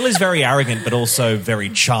 Phil is very arrogant, but also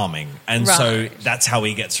very charming, and so Right. that's how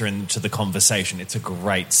he gets her into the conversation. It's a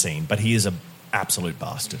great scene, but he is an absolute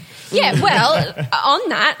bastard. Yeah, well, on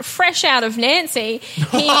that, fresh out of Nancy,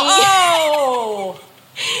 he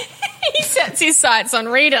he sets his sights on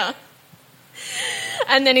Rita.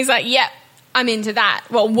 And then he's like, yep, I'm into that.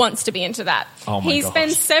 Well, wants to be into that. Oh my he gosh.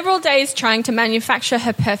 spends several days trying to manufacture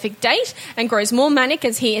her perfect date and grows more manic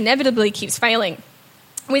as he inevitably keeps failing.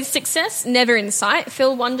 With success never in sight,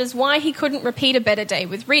 Phil wonders why he couldn't repeat a better day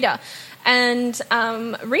with Rita. And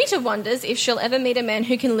Rita wonders if she'll ever meet a man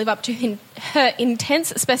who can live up to her intense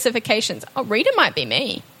specifications. Oh, Rita might be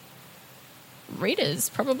me. Rita's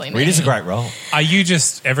probably me. Rita's a great role. Are you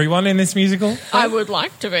just everyone in this musical? I would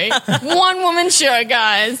like to be. One woman show,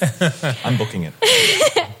 guys. I'm booking it.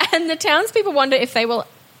 And the townspeople wonder if they will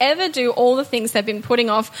ever do all the things they've been putting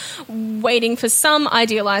off, waiting for some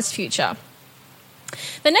idealised future.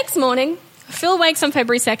 The next morning, Phil wakes on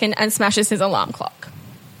February 2nd and smashes his alarm clock.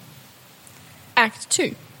 Act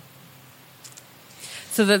 2.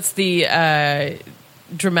 So that's the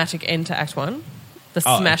dramatic end to Act 1. The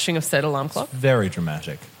smashing of said alarm clock. Very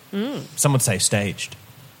dramatic. Some would say staged.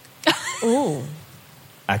 Ooh.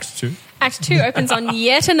 Act 2. Act 2 opens on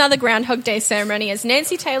yet another Groundhog Day ceremony as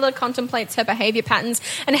Nancy Taylor contemplates her behaviour patterns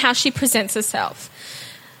and how she presents herself.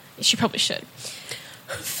 She probably should.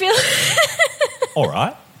 Phil All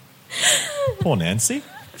right. Poor Nancy.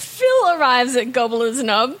 Phil arrives at Gobbler's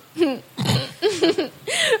Knob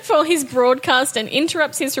for his broadcast and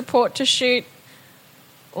interrupts his report to shoot.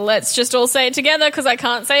 Let's just all say it together because I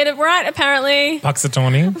can't say it right, apparently.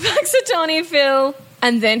 Puxatawny. Puxatawny Phil,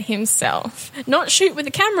 and then himself. Not shoot with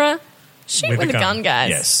a camera, shoot with a gun, guys.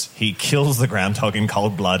 Yes. He kills the groundhog in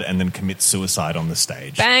cold blood and then commits suicide on the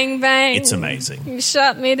stage. Bang, bang. It's amazing. You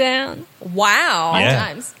shut me down. Wow. Yeah.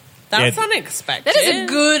 Times. That's Yeah. unexpected. That is a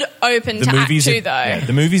good open to Act 2, though. Yeah,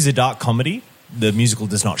 the movie's a dark comedy. The musical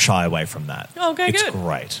does not shy away from that. Okay, it's good.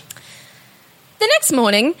 great. The next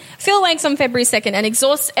morning, Phil wakes on February 2nd and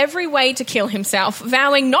exhausts every way to kill himself,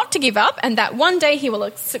 vowing not to give up and that one day he will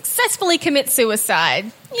successfully commit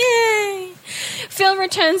suicide. Yay! Phil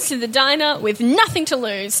returns to the diner with nothing to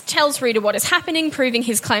lose, tells Rita what is happening, proving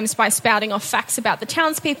his claims by spouting off facts about the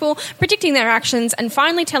townspeople, predicting their actions, and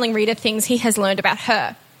finally telling Rita things he has learned about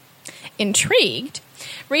her. Intrigued,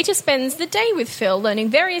 Rita spends the day with Phil, learning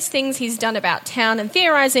various things he's done about town and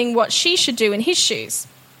theorising what she should do in his shoes.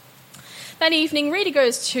 That evening, Rita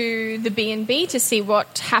goes to the B&B to see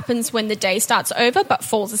what happens when the day starts over, but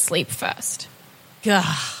falls asleep first. Gah.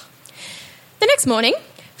 The next morning,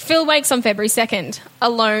 Phil wakes on February 2nd,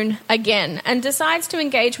 alone again, and decides to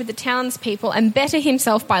engage with the townspeople and better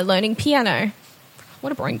himself by learning piano.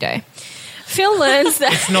 What a boring day. Phil learns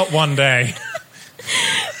that... It's not one day.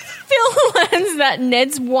 Phil learns that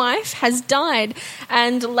Ned's wife has died,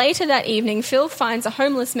 and later that evening, Phil finds a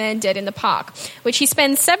homeless man dead in the park, which he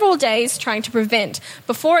spends several days trying to prevent,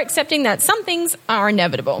 before accepting that some things are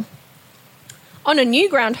inevitable. On a new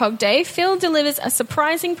Groundhog Day, Phil delivers a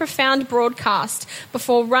surprising, profound broadcast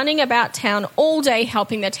before running about town all day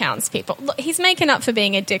helping the townspeople. Look, he's making up for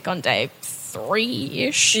being a dick on day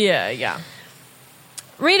 3-ish. Yeah.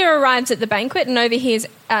 Rita arrives at the banquet and overhears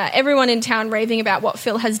everyone in town raving about what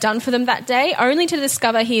Phil has done for them that day, only to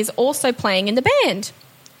discover he is also playing in the band.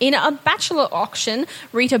 In a bachelor auction,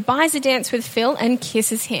 Rita buys a dance with Phil and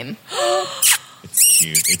kisses him. It's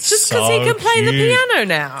cute. It's Just so because he can play the cute. piano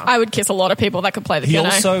now. I would kiss a lot of people that could play the He piano.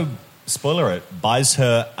 also, spoiler alert, buys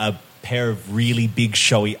her a pair of really big,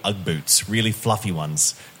 showy Ugg boots, really fluffy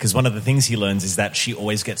ones. Because one of the things he learns is that she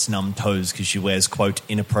always gets numb toes because she wears, quote,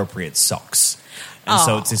 inappropriate socks. And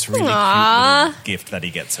so it's this really cute little gift that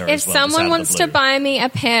he gets her If as well. just out someone of the wants to blue. buy me a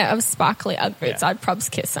pair of sparkly Ugg boots, Yeah. I'd probs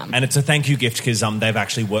kiss them. And it's a thank you gift because they've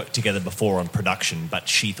actually worked together before on production, but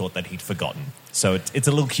she thought that he'd forgotten. So it's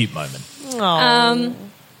a little cute moment.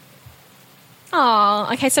 Oh,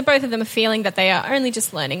 okay, so both of them are feeling that they are only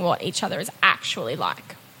just learning what each other is actually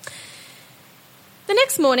like. The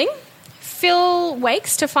next morning, Phil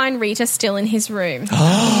wakes to find Rita still in his room.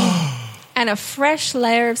 And a fresh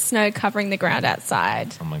layer of snow covering the ground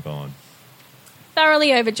outside. Oh my God.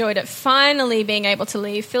 Thoroughly overjoyed at finally being able to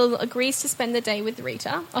leave, Phil agrees to spend the day with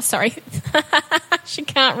Rita. Oh, sorry. She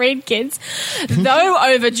can't read, kids. Though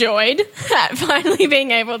overjoyed at finally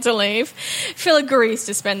being able to leave, Phil agrees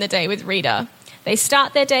to spend the day with Rita. They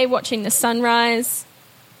start their day watching the sunrise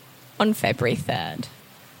on February 3rd.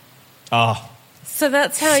 Oh, So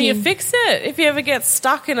that's how you fix it. If you ever get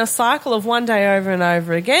stuck in a cycle of one day over and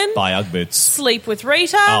over again, buy Ugg boots. sleep with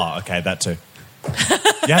Rita. Oh, okay, that too.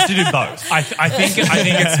 You have to do both. I think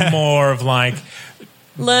it's more of like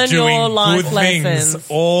Learn doing your life good lessons. things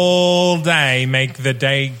all day, make the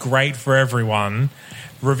day great for everyone,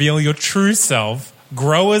 reveal your true self,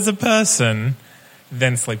 grow as a person,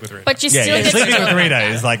 then sleep with Rita. But you Yeah, still yeah. get to Sleeping do with it. Rita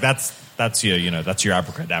is like that's your that's your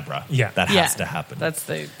abracadabra. Yeah. that has to happen. That's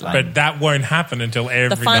the but that won't happen until the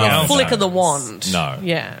everything final else flick of the happens. wand. No.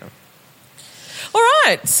 Yeah. All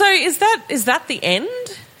right. So is that the end?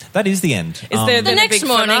 That is the end. Is there The then a next big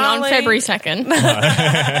morning on finale? February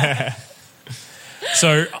 2nd.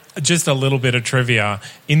 So, just a little bit of trivia.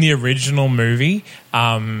 In the original movie,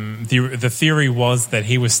 the theory was that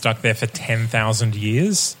he was stuck there for 10,000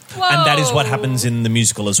 years. And that is what happens in the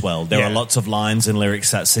musical as well. There Yeah. are lots of lines and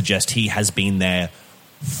lyrics that suggest he has been there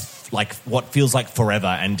like what feels like forever.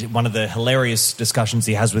 And one of the hilarious discussions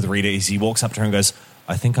he has with Rita is he walks up to her and goes,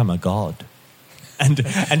 "I think I'm a god."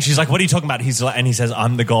 And she's like, "What are you talking about?" He says,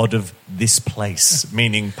 "I'm the god of this place,"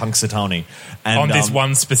 meaning Punxsutawney. And, on this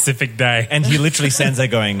one specific day. And he literally stands there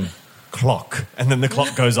going, "Clock," and then the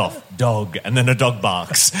clock goes off, "Dog," and then a dog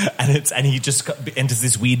barks, and he just enters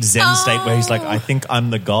this weird Zen state where he's like, "I think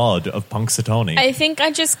I'm the god of Punxsutawney." I think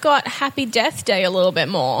I just got Happy Death Day a little bit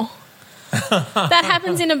more. That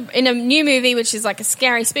happens in a new movie, which is like a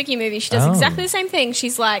scary, spooky movie. She does exactly the same thing.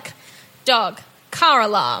 She's like, "Dog, car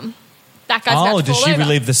alarm." That guy's about to does fall she over.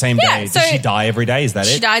 relive the same day? So does she die every day? Is that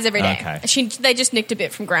it? She dies every day. Okay. They just nicked a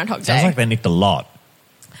bit from Groundhog Day. Sounds like they nicked a lot.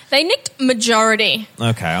 They nicked majority.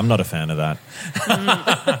 Okay, I'm not a fan of that.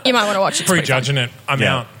 You might want to watch it. Prejudging it. I'm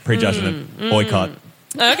out. Prejudging it. Boycott.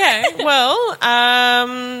 Okay, well,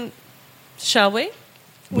 shall we?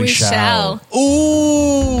 We shall.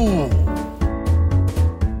 Ooh!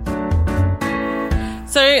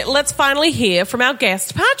 So let's finally hear from our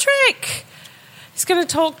guest, Patrick. He's going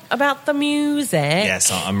to talk about the music.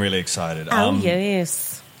 Yes, I'm really excited. Oh,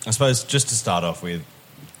 yes. I suppose just to start off with,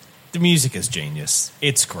 the music is genius.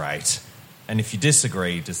 It's great. And if you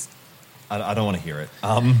disagree, I don't want to hear it.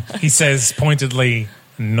 He says pointedly,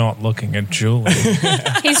 not looking at Julie.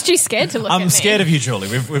 He's too scared to look at me. I'm scared of you, Julie.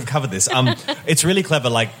 We've covered this. It's really clever,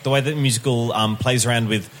 like the way that the musical plays around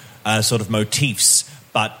with sort of motifs,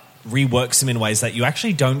 but reworks them in ways that you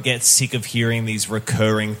actually don't get sick of hearing these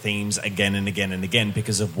recurring themes again and again and again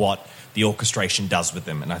because of what the orchestration does with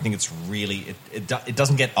them. And I think it's really it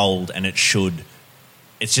doesn't get old, and it should.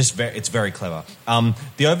 It's just it's very clever.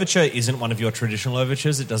 The overture isn't one of your traditional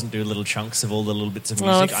overtures. It doesn't do little chunks of all the little bits of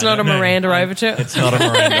music. Well, it's not a Miranda overture. It's not a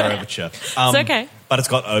Miranda overture. It's okay. But it's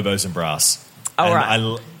got oboes and brass. All And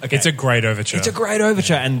right. okay. It's a great overture. It's a great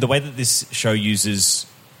overture, and the way that this show uses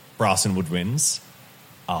brass and woodwinds,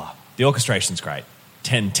 the orchestration's great.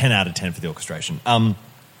 10 out of 10 for the orchestration.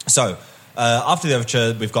 So after the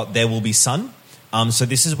overture, we've got "There Will Be Sun." So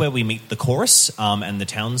this is where we meet the chorus and the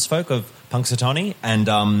townsfolk of Punxsutawney,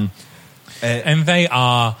 and they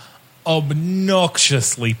are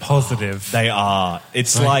obnoxiously positive. they are.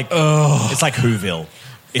 It's like Whoville.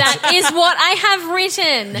 That is what I have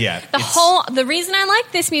written. Yeah, The reason I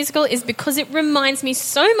like this musical is because it reminds me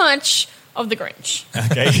so much of The Grinch.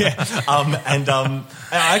 Okay, yeah.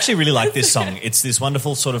 I actually really like this song. It's this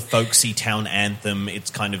wonderful sort of folksy town anthem. It's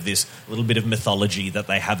kind of this little bit of mythology that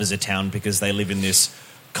they have as a town because they live in this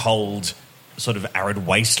cold, sort of arid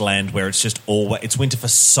wasteland where it's just it's winter for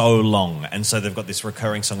so long. And so they've got this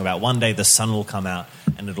recurring song about one day the sun will come out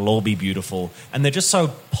and it'll all be beautiful. And they're just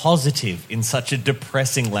so positive in such a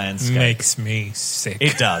depressing landscape. Makes me sick.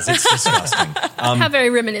 It does. It's disgusting. How very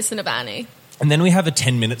reminiscent of Annie. And then we have a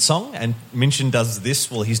 10-minute song, and Minchin does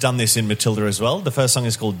this. Well, he's done this in Matilda as well. The first song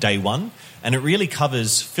is called Day One, and it really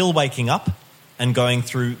covers Phil waking up and going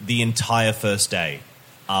through the entire first day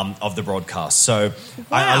of the broadcast. So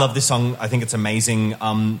I love this song. I think it's amazing.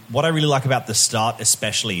 What I really like about the start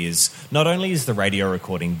especially is not only is the radio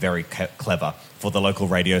recording very clever for the local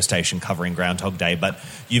radio station covering Groundhog Day, but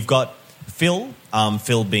you've got Phil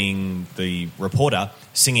being the reporter,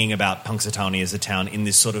 singing about Punxsutawney as a town in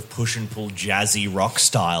this sort of push-and-pull jazzy rock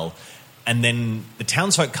style. And then the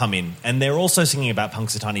townsfolk come in, and they're also singing about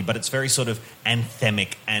Punxsutawney, but it's very sort of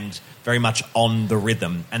anthemic and very much on the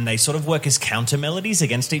rhythm. And they sort of work as counter-melodies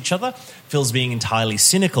against each other. Phil's being entirely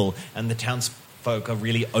cynical, and the townsfolk are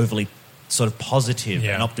really overly sort of positive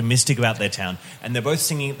and optimistic about their town, and they're both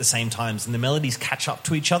singing at the same times, and the melodies catch up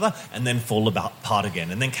to each other and then fall apart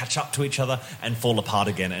again, and then catch up to each other and fall apart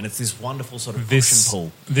again, and it's this wonderful sort of push and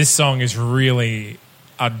pull. This song is really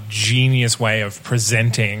a genius way of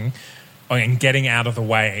presenting and getting out of the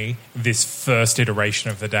way this first iteration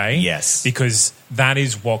of the day. Yes. Because that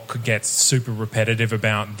is what gets super repetitive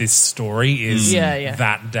about this story is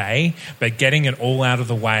that day. But getting it all out of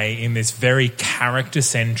the way in this very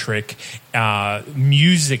character-centric,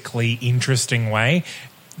 musically interesting way,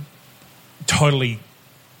 totally...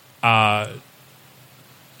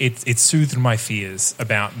 It soothed my fears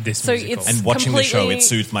about this musical. And watching the show, it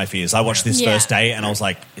soothed my fears. I watched this first day and I was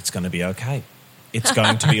like, it's going to be okay. It's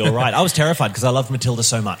going to be all right. I was terrified because I loved Matilda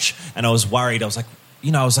so much, and I was worried. I was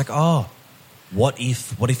like, oh, what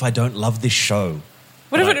if I don't love this show?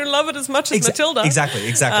 What if I don't love it as much as Matilda? Exactly.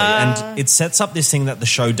 And it sets up this thing that the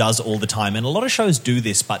show does all the time, and a lot of shows do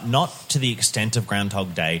this, but not to the extent of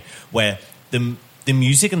Groundhog Day, where the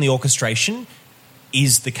music and the orchestration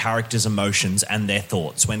is the characters' emotions and their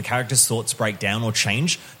thoughts. When characters' thoughts break down or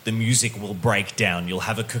change, the music will break down. You'll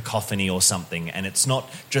have a cacophony or something, and it's not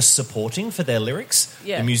just supporting for their lyrics.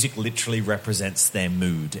 Yeah. The music literally represents their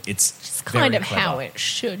mood. It's kind of how it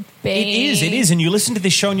should be. It is. And you listen to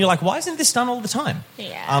this show and you're like, why isn't this done all the time?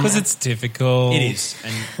 Yeah. Because it's difficult. It is.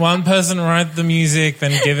 And One person write the music,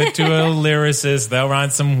 then give it to a lyricist. They'll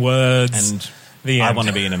write some words. And The I end. want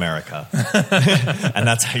to be in America. And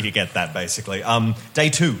that's how you get that, basically. Day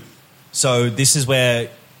 2. So this is where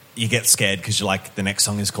you get scared because you're like, the next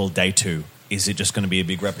song is called Day 2. Is it just going to be a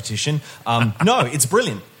big repetition? No, it's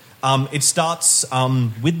brilliant. It starts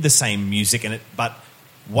with the same music, but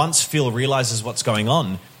once Phil realizes what's going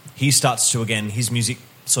on, he starts to, again, his music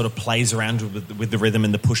sort of plays around with the rhythm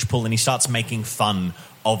and the push-pull, and he starts making fun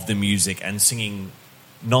of the music and singing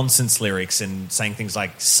nonsense lyrics and saying things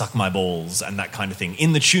like suck my balls and that kind of thing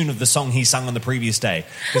in the tune of the song he sung on the previous day,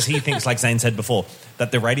 because he thinks, like Zane said before,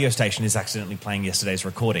 that the radio station is accidentally playing yesterday's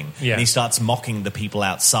recording. Yeah. And he starts mocking the people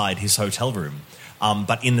outside his hotel room,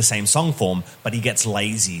 but in the same song form, but he gets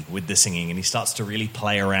lazy with the singing and he starts to really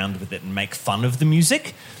play around with it and make fun of the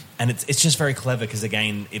music. And it's just very clever because,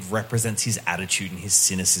 again, it represents his attitude and his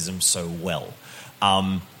cynicism so well.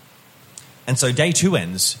 And so Day 2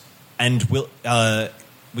 ends, and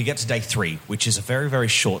we get to Day 3, which is a very, very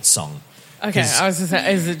short song. Okay, 'Cause- I was just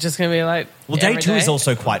saying, is it just going to be like Well, Day every 2 is day?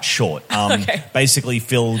 also quite short. Okay. Basically,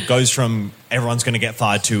 Phil goes from everyone's going to get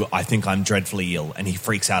fired to I think I'm dreadfully ill, and he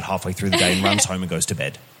freaks out halfway through the day and runs home and goes to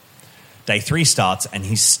bed. Day 3 starts, and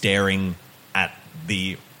he's staring at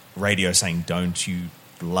the radio saying, don't you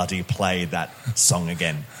bloody play that song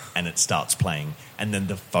again. And it starts playing. And then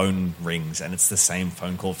the phone rings, and it's the same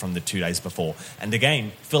phone call from the 2 days before. And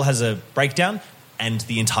again, Phil has a breakdown, and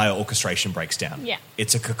the entire orchestration breaks down. Yeah.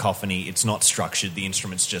 It's a cacophony. It's not structured. The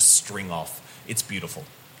instruments just string off. It's beautiful.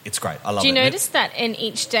 It's great. I love it. Do you notice that in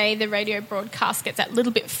each day the radio broadcast gets that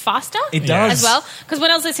little bit faster? It does. As well? Because when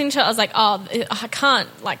I was listening to it, I was like, oh, I can't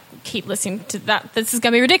keep listening to that. This is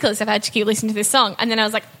going to be ridiculous if I had to keep listening to this song. And then I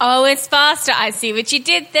was like, oh, it's faster. I see what you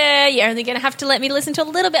did there. You're only going to have to let me listen to a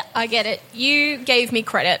little bit. I get it. You gave me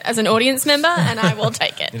credit as an audience member, and I will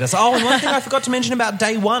take it. It does. Oh, and one thing I forgot to mention about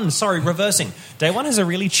Day 1. Sorry, reversing. Day 1 has a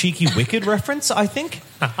really cheeky Wicked reference, I think.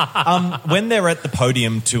 When they're at the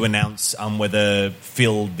podium to announce whether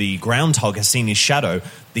Phil, the groundhog, has seen his shadow,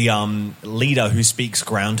 the leader who speaks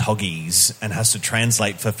groundhogese and has to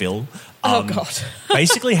translate for Phil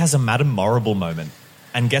basically has a Madame Morrible moment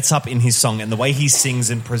and gets up in his song, and the way he sings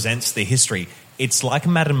and presents the history, it's like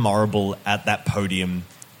Madame Morrible at that podium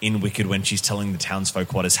in Wicked when she's telling the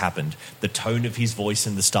townsfolk what has happened. The tone of his voice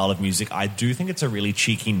and the style of music, I do think it's a really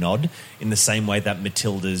cheeky nod, in the same way that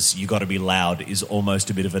Matilda's You Gotta Be Loud is almost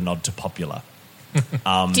a bit of a nod to Popular.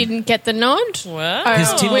 Didn't get the nod? What?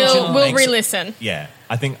 Because Tim Minchin We'll makes- re-listen. Yeah,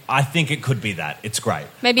 I think it could be that. It's great.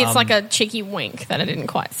 Maybe it's like a cheeky wink that I didn't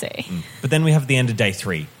quite see. But then we have the end of Day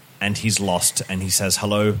 3, and he's lost, and he says,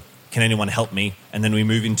 hello, can anyone help me? And then we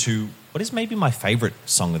move into what is maybe my favourite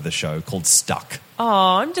song of the show, called Stuck.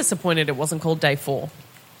 Oh, I'm disappointed it wasn't called Day 4.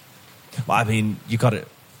 Well, I mean, you could,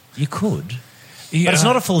 but Yeah. it's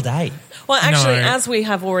not a full day. Well, actually, No. as we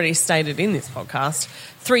have already stated in this podcast,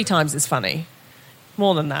 3 times is funny.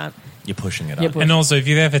 More than that. You're pushing it You're up. pushing- And also, if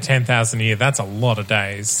you're there for 10,000 a year, that's a lot of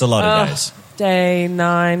days. It's a lot of days. Day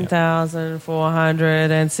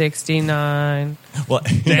 9,469. Well,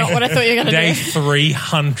 Not what I thought you were going Day to do.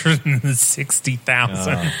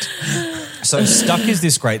 360,000. so Stuck is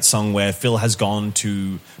this great song where Phil has gone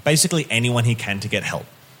to basically anyone he can to get help.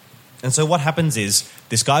 And so what happens is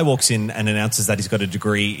this guy walks in and announces that he's got a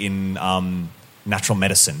degree in natural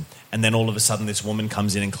medicine. And then all of a sudden this woman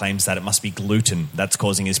comes in and claims that it must be gluten that's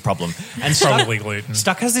causing his problem. And Probably gluten.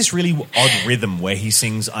 Stuck has this really odd rhythm where he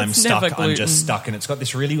sings, I'm It's stuck, never I'm gluten. just stuck. And it's got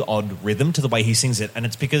this really odd rhythm to the way he sings it. And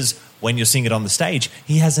it's because when you're seeing it on the stage,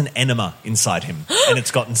 he has an enema inside him and it's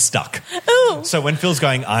gotten stuck. So when Phil's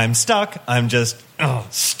going, I'm stuck, I'm just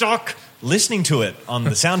stuck, listening to it on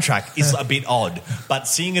the soundtrack is a bit odd. But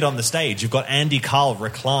seeing it on the stage, you've got Andy Carl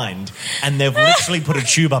reclined and they've literally put a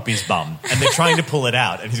tube up his bum and they're trying to pull it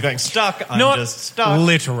out. And he's going, stuck, I'm Not just stuck.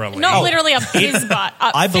 literally. Not literally up his butt.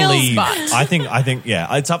 Up I Phil's believe. butt. I think,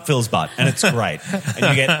 yeah, it's up Phil's butt, and it's great.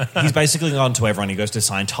 And he's basically gone to everyone. He goes to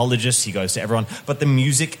Scientologists, he goes to everyone, but the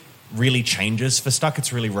music really changes for Stuck.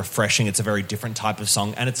 It's really refreshing. It's a very different type of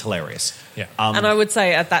song, and it's hilarious. Yeah. And I would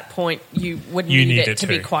say at that point, you would You need need it it to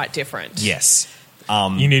be to. quite different. Yes.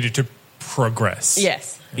 You needed to progress.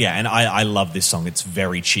 Yes. Yeah, and I love this song. It's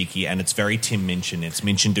very cheeky, and it's very Tim Minchin. It's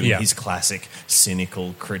Minchin doing Yeah. his classic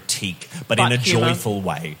cynical critique, but Butt in a humour. joyful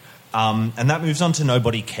way. And that moves on to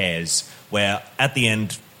Nobody Cares, where at the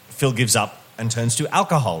end, Phil gives up and turns to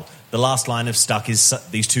alcohol. The last line of Stuck is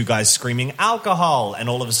these two guys screaming alcohol, and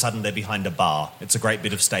all of a sudden they're behind a bar. It's a great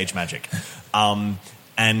bit of stage magic.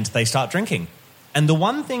 And they start drinking. And the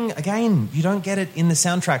one thing, again, you don't get it in the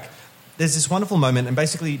soundtrack. There's this wonderful moment, and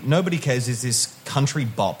basically Nobody Cares is this country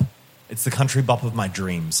bop. It's the country bop of my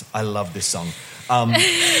dreams. I love this song.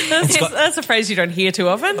 That's a phrase you don't hear too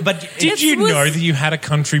often. But Did you know that you had a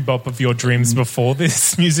country bop of your dreams before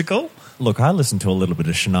this musical? look, I listened to a little bit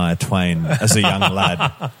of Shania Twain as a young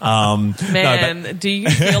lad. Man, do you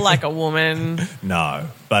feel like a woman? No,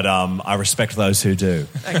 but I respect those who do.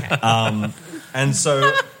 Okay. And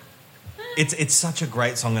so it's such a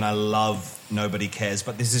great song, and I love Nobody Cares.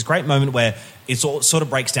 But there's this great moment where it all sort of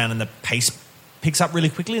breaks down and the pace picks up really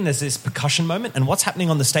quickly, and there's this percussion moment. And what's happening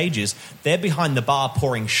on the stage is they're behind the bar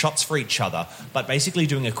pouring shots for each other, but basically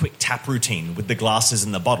doing a quick tap routine with the glasses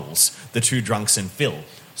and the bottles, the two drunks and Phil.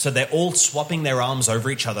 So they're all swapping their arms over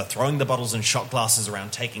each other, throwing the bottles and shot glasses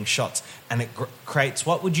around, taking shots, and it creates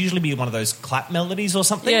what would usually be one of those clap melodies or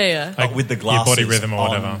something. Yeah, yeah. But with the glasses. Your body rhythm or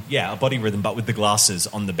whatever. Yeah, a body rhythm, but with the glasses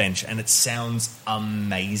on the bench, and it sounds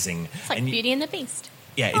amazing. It's like and Beauty and the Beast.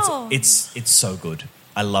 Yeah, Oh. it's so good.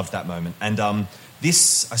 I love that moment. And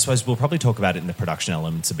this, I suppose we'll probably talk about it in the production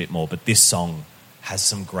elements a bit more, but this song has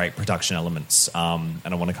some great production elements, and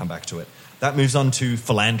I want to come back to it. That moves on to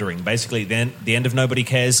Philandering. Basically, then the end of Nobody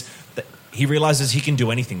Cares, he realizes he can do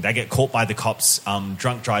anything. They get caught by the cops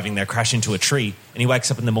drunk driving, they crash into a tree, and he wakes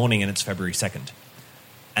up in the morning and it's February 2nd.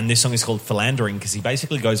 And this song is called Philandering because he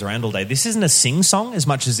basically goes around all day. This isn't a sing song as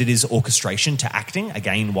much as it is orchestration to acting.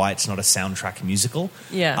 Again, why it's not a soundtrack musical.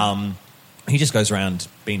 Yeah. He just goes around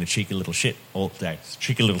being a cheeky little shit all day.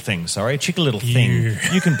 Cheeky little thing, sorry. Cheeky little thing.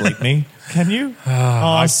 You can bleep me, can you?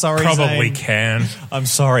 I sorry, probably Zane. can. I'm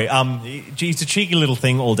sorry. He's a cheeky little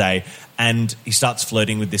thing all day, and he starts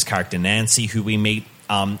flirting with this character, Nancy, who we meet,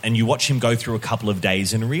 and you watch him go through a couple of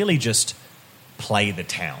days and really just play the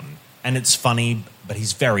town. And it's funny, but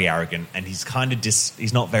he's very arrogant, and he's kind of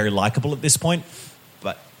he's not very likable at this point,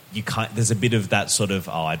 but there's a bit of that sort of,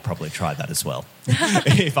 I'd probably try that as well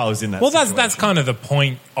if I was in that situation. That's kind of the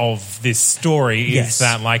point of this story is Yes.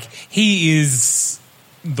 that, like, he is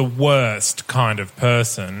the worst kind of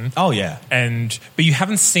person. Oh, yeah. But you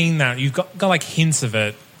haven't seen that. You've got like hints of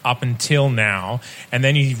it up until now, and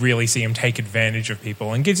then you really see him take advantage of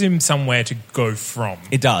people and gives him somewhere to go from.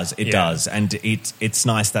 It does, Yeah. does. And it's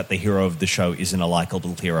nice that the hero of the show isn't a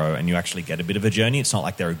likable hero and you actually get a bit of a journey. It's not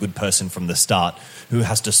like they're a good person from the start who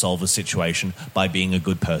has to solve a situation by being a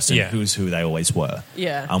good person who's who they always were.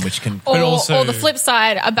 Yeah. Which can... Or, also- or the flip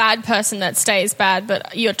side, a bad person that stays bad,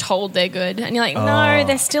 but you're told they're good, and you're like, no,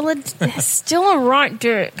 they're still a right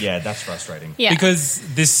dick. Yeah, that's frustrating. Yeah, Because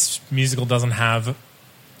this musical doesn't have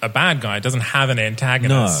a bad guy. It doesn't have an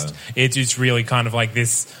antagonist. No. It's really kind of like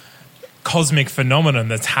this cosmic phenomenon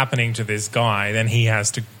that's happening to this guy. Then he has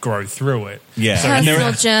to grow through it. Yeah.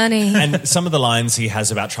 personal journey. And some of the lines he has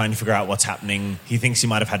about trying to figure out what's happening, he thinks he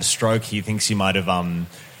might have had a stroke. He thinks he might have...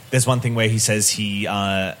 there's one thing where he says he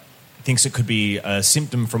thinks it could be a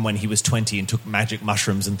symptom from when he was 20 and took magic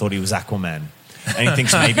mushrooms and thought he was Aquaman. And he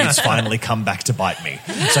thinks maybe it's finally come back to bite me.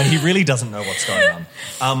 So he really doesn't know what's going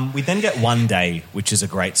on. We then get One Day, which is a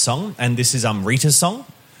great song. And this is Rita's song.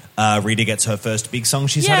 Rita gets her first big song.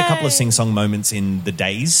 She's had a couple of sing-song moments in the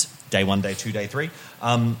days. Day 1, Day 2, Day 3.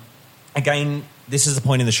 Again, this is the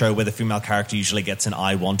point in the show where the female character usually gets an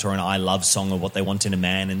I want or an I love song or what they want in a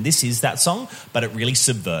man. And this is that song, but it really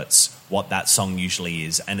subverts what that song usually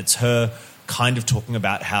is. And it's her kind of talking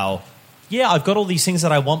about how... yeah, I've got all these things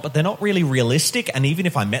that I want, but they're not really realistic. And even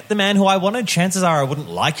if I met the man who I wanted, chances are I wouldn't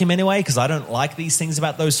like him anyway because I don't like these things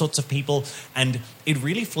about those sorts of people. And it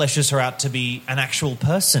really fleshes her out to be an actual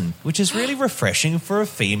person, which is really refreshing for a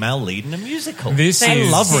female lead in a musical. I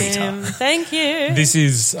love Rita. Thank you. This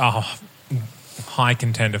is a high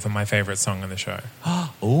contender for my favourite song in the show.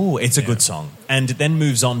 Oh, it's a good song. And it then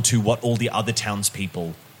moves on to what all the other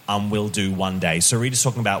townspeople will do one day. So Rita's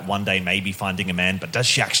talking about one day maybe finding a man, but does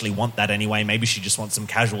she actually want that anyway? Maybe she just wants some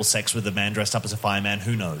casual sex with a man dressed up as a fireman.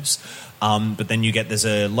 Who knows? But then there's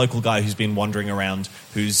a local guy who's been wandering around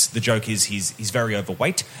the joke is he's very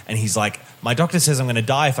overweight, and he's like, my doctor says I'm going to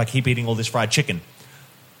die if I keep eating all this fried chicken.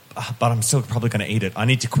 But I'm still probably going to eat it. I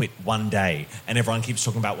need to quit one day. And everyone keeps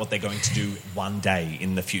talking about what they're going to do one day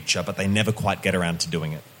in the future, but they never quite get around to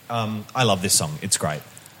doing it. I love this song. It's great.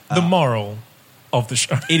 The moral of the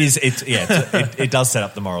show. It is. It does set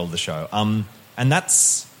up the moral of the show. And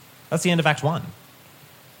that's the end of Act 1.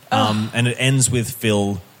 And it ends with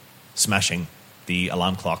Phil smashing the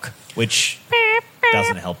alarm clock, which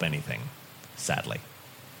doesn't help anything, sadly.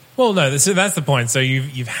 Well, no, so that's the point. So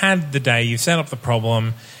you've had the day, you've set up the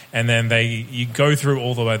problem, and then you go through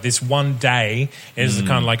all the way. This one day is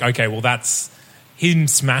kind of like, okay, well, that's him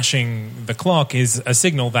smashing the clock is a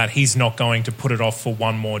signal that he's not going to put it off for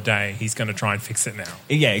one more day. He's going to try and fix it now.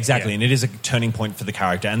 Yeah, exactly. Yeah. And it is a turning point for the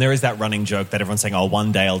character. And there is that running joke that everyone's saying, oh,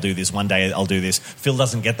 one day I'll do this, one day I'll do this. Phil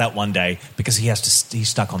doesn't get that one day because he's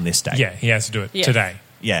stuck on this day. Yeah, he has to do it today.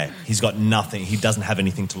 Yeah, he's got nothing. He doesn't have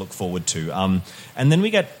anything to look forward to. And then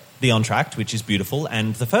we get the entr'acte, which is beautiful.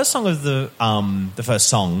 And the first song of the first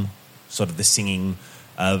song, sort of the singing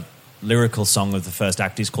lyrical song of the first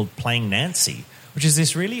act, is called Playing Nancy, which is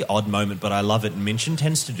this really odd moment, but I love it. Minchin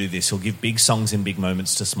tends to do this. He'll give big songs and big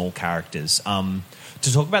moments to small characters.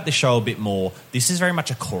 To talk about the show a bit more, this is very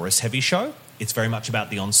much a chorus-heavy show. It's very much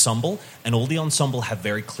about the ensemble, and all the ensemble have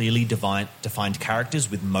very clearly defined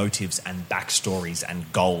characters with motives and backstories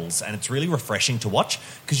and goals, and it's really refreshing to watch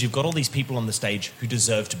because you've got all these people on the stage who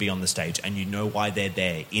deserve to be on the stage, and you know why they're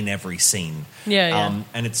there in every scene. Yeah.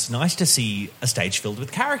 And it's nice to see a stage filled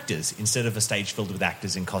with characters instead of a stage filled with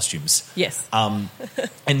actors in costumes. Yes.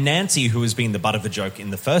 And Nancy, who has been the butt of a joke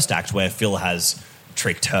in the first act where Phil has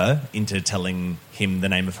tricked her into telling him the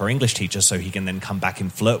name of her English teacher so he can then come back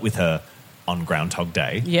and flirt with her on Groundhog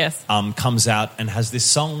Day, Yes. comes out and has this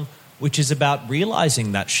song which is about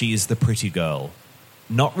realising that she is the pretty girl,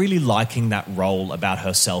 not really liking that role about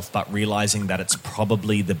herself, but realising that it's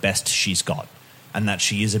probably the best she's got and that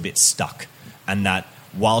she is a bit stuck and that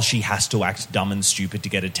while she has to act dumb and stupid to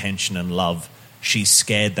get attention and love, she's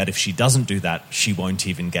scared that if she doesn't do that, she won't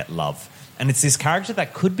even get love. And it's this character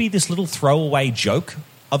that could be this little throwaway joke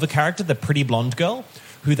of a character, the pretty blonde girl,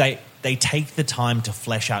 who they take the time to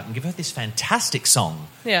flesh out and give her this fantastic song.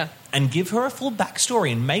 Yeah. And give her a full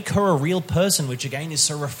backstory and make her a real person, which again is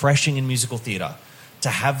so refreshing in musical theatre. To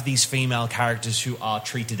have these female characters who are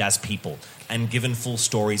treated as people and given full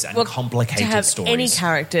stories and complicated to have stories. any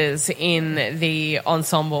characters in the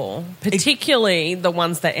ensemble, particularly the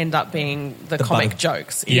ones that end up being the comic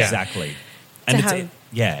jokes. Yeah. Exactly. And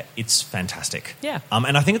it's fantastic. Yeah.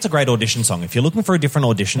 And I think it's a great audition song. If you're looking for a different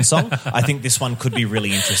audition song, I think this one could be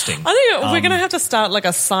really interesting. I think we're going to have to start like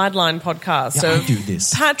a sideline podcast. Yeah, I do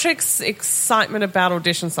this. Patrick's excitement about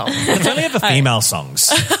audition songs. It's only ever female songs.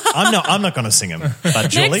 I'm not going to sing them. But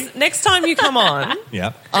Julie? Next time you come on,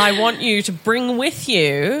 Yeah. I want you to bring with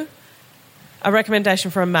you a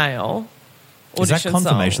recommendation for a male audition Is that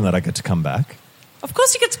confirmation song. that I get to come back? Of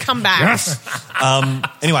course you get to come back.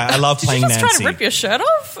 Anyway, I love Did you playing just Nancy. try to rip your shirt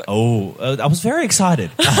off? I was very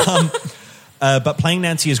excited. But playing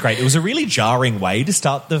Nancy is great. It was a really jarring way to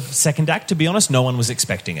start the second act, to be honest. No one was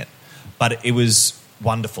expecting it. But it was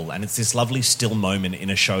wonderful, and it's this lovely still moment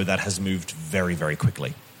in a show that has moved very, very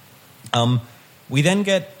quickly. We then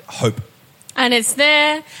get Hope. And it's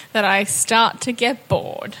there that I start to get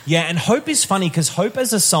bored. Yeah, and Hope is funny because Hope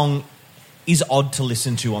as a song is odd to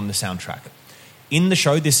listen to on the soundtrack. In the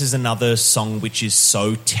show, this is another song which is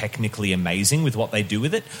so technically amazing with what they do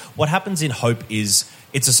with it. What happens in Hope is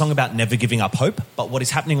it's a song about never giving up hope, but what is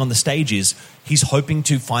happening on the stage is he's hoping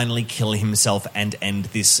to finally kill himself and end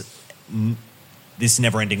this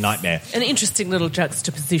never-ending nightmare. An interesting little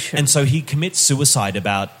juxtaposition. And so he commits suicide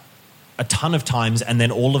about a ton of times, and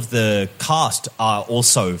then all of the cast are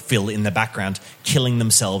also Phil in the background killing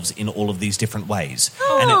themselves in all of these different ways.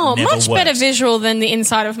 And it Oh, never much better works. visual than the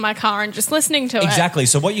inside of my car and just listening to it. Exactly.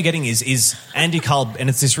 So what you're getting is Andy Carl, and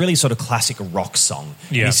it's this really sort of classic rock song.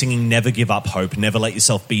 Yeah. He's singing "Never give up hope, never let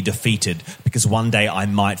yourself be defeated, because one day I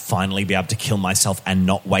might finally be able to kill myself and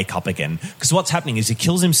not wake up again." Because what's happening is he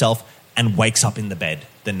kills himself and wakes up in the bed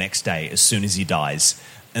the next day as soon as he dies.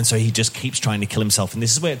 And so he just keeps trying to kill himself. And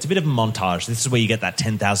this is where it's a bit of a montage. This is where you get that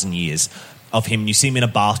 10,000 years of him. You see him in a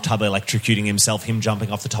bathtub electrocuting himself, him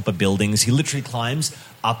jumping off the top of buildings. He literally climbs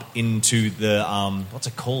up into the, what's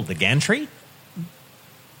it called? The gantry?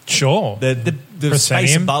 Sure. The space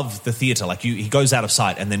Proscenium? above the theatre. Like he goes out of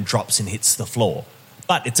sight and then drops and hits the floor.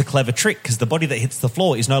 But it's a clever trick because the body that hits the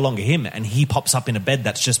floor is no longer him, and he pops up in a bed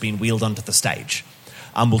that's just been wheeled onto the stage.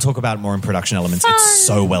 We'll talk about it more in production elements. It's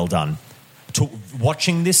so well done.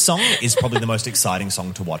 Watching this song is probably the most exciting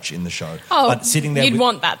song to watch in the show. Oh, but sitting there you'd with,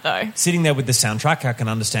 want that though. sitting there with the soundtrack, I can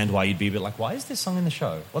understand why you'd be a bit like, why is this song in the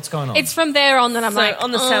show? What's going on? It's from there on that I'm So like,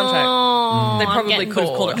 on the soundtrack, oh, they I'm probably getting could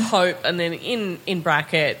have called bored. it Hope, and then in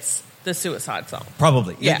brackets, the suicide song.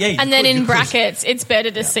 Probably. Yeah. you And then could- you in could. brackets, it's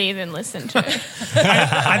better to see than listen to.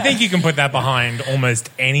 I think you can put that behind almost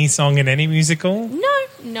any song in any musical.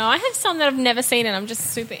 No, I have some that I've never seen and I'm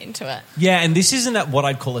just super into it. Yeah, and this isn't what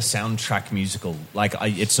I'd call a soundtrack musical. Like,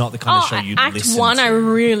 it's not the kind of show you'd Act listen 1 to. I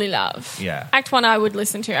really love. Yeah. Act 1 I would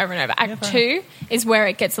listen to over and over. Act 2 is where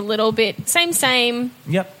it gets a little bit same.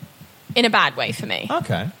 Yep. in a bad way for me.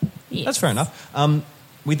 Okay. Yes. That's fair enough.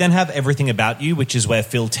 We then have Everything About You, which is where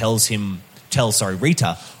Phil tells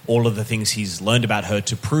Rita all of the things he's learned about her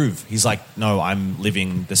to prove. He's like, no, I'm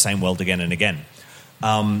living the same world again and again.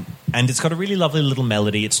 And it's got a really lovely little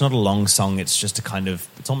melody. It's not a long song. It's just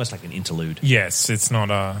it's almost like an interlude. Yes, it's not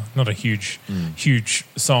a huge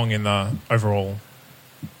song in the overall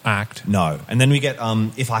act. No. And then we get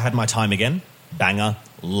If I Had My Time Again, banger,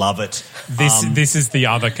 love it. This is the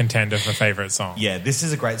other contender for favourite song. Yeah, this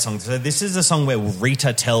is a great song. So this is a song where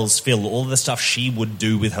Rita tells Phil all the stuff she would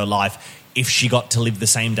do with her life if she got to live the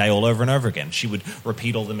same day all over and over again. She would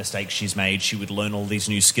repeat all the mistakes she's made. She would learn all these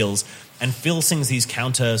new skills. And Phil sings these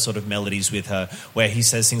counter sort of melodies with her where he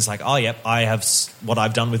says things like, oh, yep, what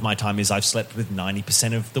I've done with my time is I've slept with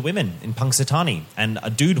 90% of the women in Punxsutawney. And a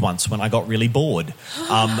dude once when I got really bored.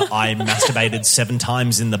 I masturbated 7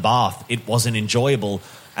 times in the bath. It wasn't enjoyable.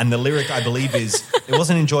 And the lyric, I believe, is, it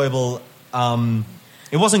wasn't enjoyable...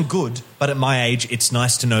 it wasn't good, but at my age, it's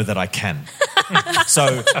nice to know that I can.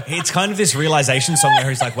 So it's kind of this realization song where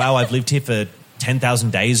he's like, wow, I've lived here for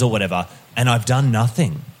 10,000 days or whatever, and I've done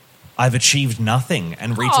nothing. I've achieved nothing.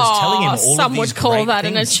 And Rita's telling him all of these some would call great that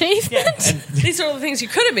things. an achievement. Yeah, and These are all the things you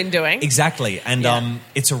could have been doing. exactly. And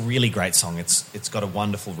it's a really great song. It's got a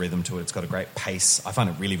wonderful rhythm to it. It's got a great pace. I find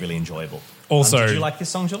it really, really enjoyable. Also- did you like this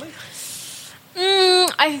song, Julie?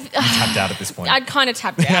 I Tapped out at this point. I'd kind of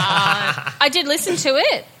tapped out. I did listen to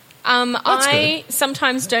it. I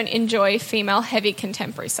sometimes don't enjoy female heavy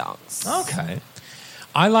contemporary songs. Okay.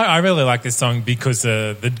 I really like this song because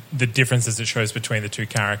the differences it shows between the two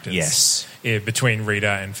characters. Yes. Between Rita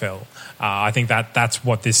and Phil. I think that's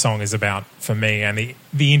what this song is about for me, and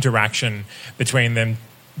the interaction between them,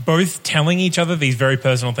 both telling each other these very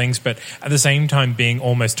personal things, but at the same time being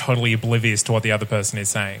almost totally oblivious to what the other person is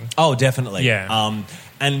saying. Oh, definitely. Yeah.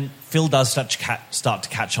 And Phil does start to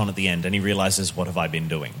catch on at the end, and he realizes, what have I been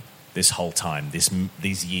doing this whole time,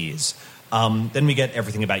 these years? Then we get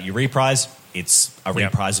Everything About You reprise. It's a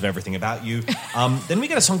reprise of Everything About You. Then we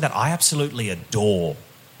get a song that I absolutely adore,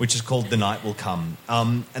 which is called The Night Will Come.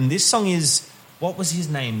 And this song is, what was his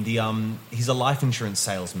name? He's a life insurance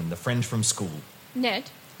salesman, the friend from school. Ned.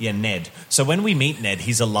 Yeah, Ned. So when we meet Ned,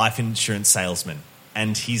 he's a life insurance salesman.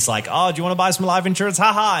 And he's like, oh, do you want to buy some life insurance?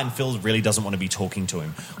 Ha-ha. And Phil really doesn't want to be talking to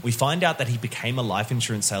him. We find out that he became a life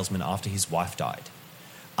insurance salesman after his wife died.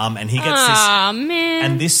 And he gets Aw, man.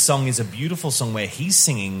 And this song is a beautiful song where he's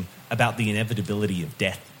singing about the inevitability of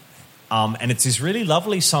death. And it's this really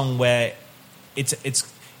lovely song where he's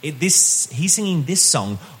singing this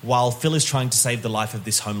song while Phil is trying to save the life of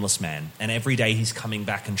this homeless man. And every day he's coming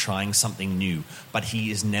back and trying something new, but he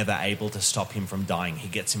is never able to stop him from dying. He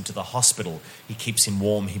gets him to the hospital. He keeps him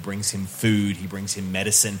warm. He brings him food. He brings him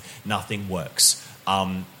medicine. Nothing works.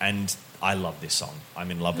 And I love this song.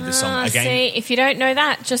 I'm in love with this song. Again, See, if you don't know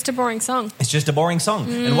that, just a boring song. it's just a boring song.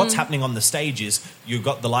 And what's happening on the stage is you've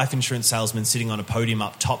got the life insurance salesman sitting on a podium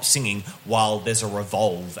up top singing while there's a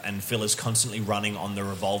revolve, and Phil is constantly running on the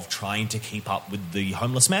revolve trying to keep up with the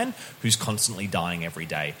homeless man who's constantly dying every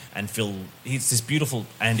day. And Phil, he's this beautiful,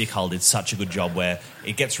 Andy Carl did such a good job where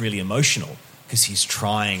it gets really emotional because he's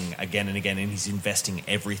trying again and again and he's investing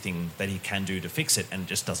everything that he can do to fix it, and it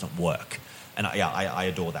just doesn't work. And I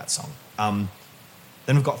adore that song.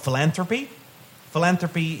 Then we've got Philanthropy.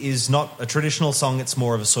 Philanthropy is not a traditional song. It's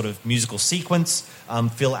more of a sort of musical sequence.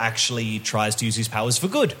 Phil actually tries to use his powers for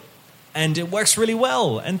good. And it works really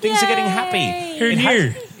well. And things are getting happy.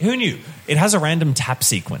 Who knew? It has a random tap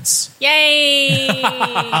sequence. Yay!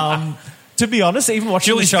 To be honest, even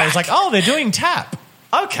watching the show, I was like, oh, they're doing tap.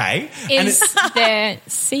 Okay. Is there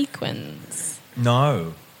sequins?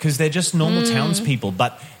 No, because they're just normal townspeople.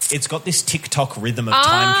 But it's got this TikTok rhythm of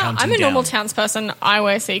time counting I'm a down. normal townsperson. I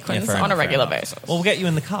wear sequins Yeah, fair on a enough, regular fair enough. basis. Well, we'll get you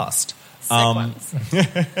in the cast. Sequins.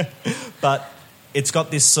 But it's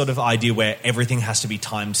got this sort of idea where everything has to be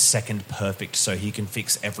timed second perfect so he can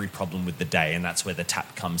fix every problem with the day, and that's where the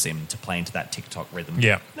tap comes in to play into that TikTok rhythm.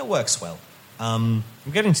 Yeah. And it works well.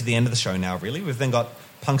 We're getting to the end of the show now, really. We've then got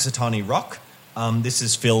Punxsutawney Rock. This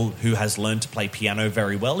is Phil, who has learned to play piano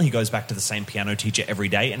very well. He goes back to the same piano teacher every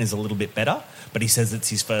day and is a little bit better, but he says it's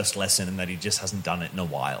his first lesson and that he just hasn't done it in a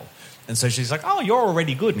while. And so she's like, oh, you're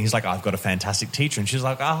already good. And he's like, I've got a fantastic teacher. And she's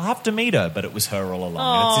like, I'll have to meet her. But it was her all along.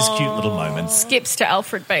 And it's this cute little moment. Skips to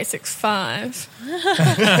Alfred Basics 5.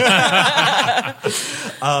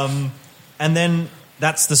 And then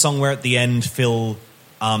that's the song where at the end Phil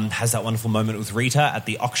has that wonderful moment with Rita at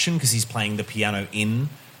the auction because he's playing the piano in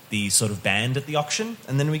the sort of band at the auction.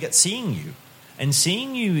 And then we get Seeing You. And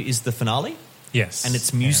Seeing You is the finale. Yes. And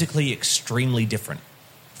it's musically extremely different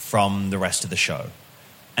from the rest of the show.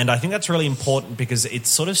 And I think that's really important because it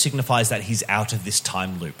sort of signifies that he's out of this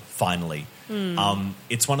time loop, finally.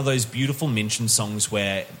 It's one of those beautiful Minchin songs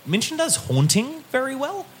where Minchin does haunting very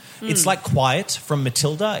well. It's like Quiet from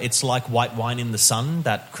Matilda. It's like White Wine in the Sun,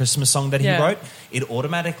 that Christmas song that he wrote. It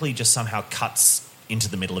automatically just somehow cuts into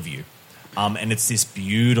the middle of you. And it's this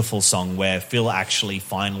beautiful song where Phil actually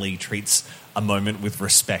finally treats a moment with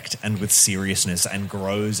respect and with seriousness and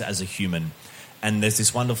grows as a human. And there's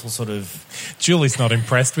this wonderful sort of... Julie's not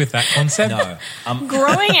impressed with that concept. No.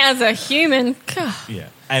 Growing as a human. God. Yeah.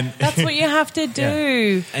 And That's what you have to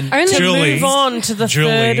do. And Only To Julie, move on to the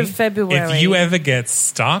 3rd of February. If you ever get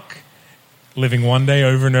stuck living one day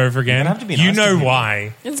over and over again, have to be you nice to know people.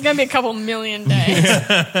 why. It's going to be a couple million days.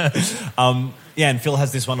 Yeah, and Phil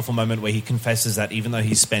has this wonderful moment where he confesses that even though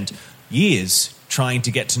he's spent years trying to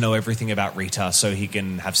get to know everything about Rita so he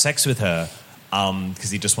can have sex with her because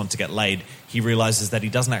he just wants to get laid, he realizes that he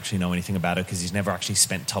doesn't actually know anything about her because he's never actually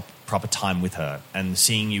spent proper time with her. And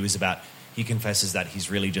Seeing You is about, he confesses that he's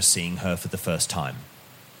really just seeing her for the first time.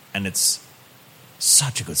 And it's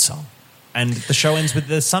such a good song. And the show ends with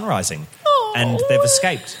the sun rising. And they've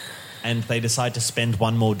escaped. And they decide to spend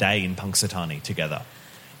one more day in Punxsutawney together.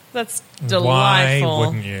 That's Why delightful.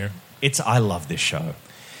 wouldn't you? I love this show.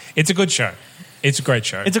 It's a good show. It's a great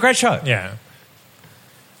show. It's a great show. Yeah.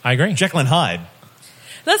 I agree. Jekyll and Hyde.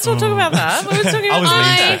 Let's not talk about that. We were talking I was about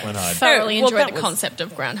mean I Jekyll and Hyde. thoroughly Well, enjoy that the was- concept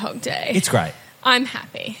of Groundhog Day. It's great. I'm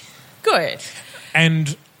happy. Good.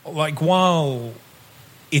 And like, while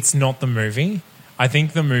it's not the movie, I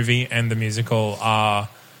think the movie and the musical are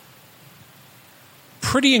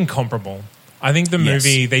pretty incomparable. I think the Yes.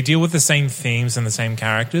 movie, they deal with the same themes and the same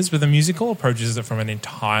characters, but the musical approaches it from an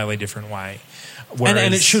entirely different way. And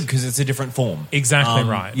Whereas- it should, because it's a different form. Exactly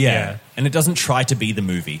right, yeah. And it doesn't try to be the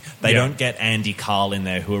movie. They Yeah. don't get Andy Carl in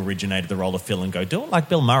there, who originated the role of Phil, and go, do it like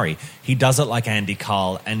Bill Murray. He does it like Andy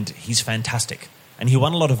Carl, and he's fantastic. And he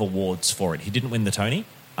won a lot of awards for it. He didn't win the Tony,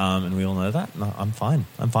 and we all know that. No, I'm fine.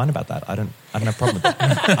 I'm fine about that. I don't have a problem with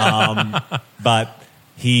that. But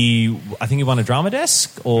I think he won a Drama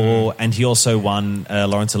Desk, and he also won a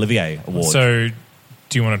Laurence Olivier Award. So,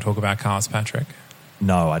 do you want to talk about cast, Patrick?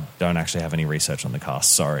 No, I don't actually have any research on the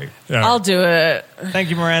cast. Sorry. No. I'll do it. Thank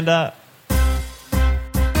you, Miranda.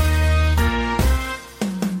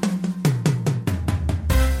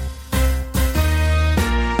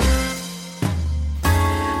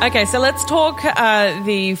 Okay, so let's talk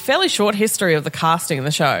the fairly short history of the casting of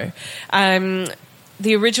the show.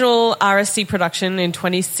 The original RSC production in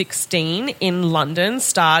 2016 in London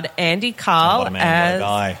starred Andy Carl What a man, what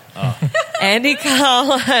a as guy. Oh. Andy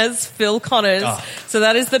Carl as Phil Connors. Oh. So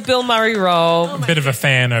that is the Bill Murray role. A bit of a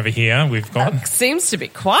fan over here we've got. Seems to be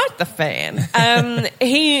quite the fan.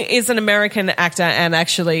 He is an American actor and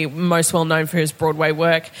actually most well known for his Broadway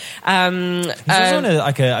work. He's also in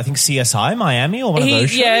I think CSI Miami or one of those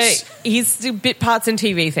shows. Yeah, he's do bit parts in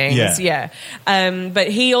TV things. Yeah. But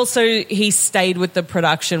he stayed with the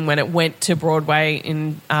production when it went to Broadway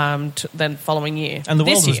in the following year. And the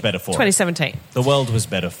This world was year, better for it. 2017. The world was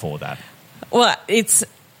better for that. Well, it's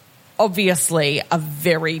obviously a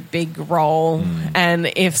very big role,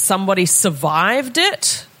 and if somebody survived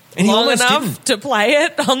it And he long almost enough didn't. to play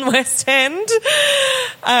it on West End,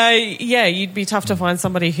 you'd be tough to find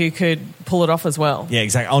somebody who could pull it off as well. Yeah,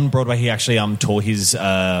 exactly. On Broadway, he actually tore his,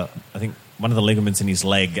 I think, one of the ligaments in his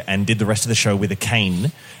leg and did the rest of the show with a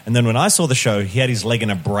cane. And then when I saw the show, he had his leg in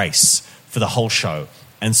a brace for the whole show.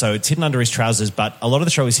 And so it's hidden under his trousers, but a lot of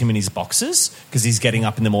the show is him in his boxers because he's getting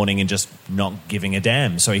up in the morning and just not giving a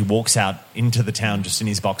damn. So he walks out into the town just in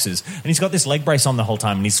his boxers. And he's got this leg brace on the whole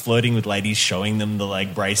time and he's flirting with ladies, showing them the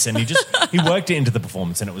leg brace. And he worked it into the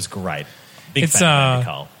performance and it was great. Big It's, fan of Andy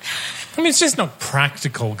Carl. I mean, it's just not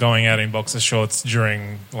practical going out in boxer shorts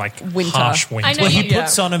during, like, Winter. harsh winter. I know Well, he Yeah.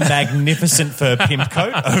 puts on a magnificent fur pimp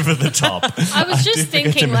coat over the top. I was just did forget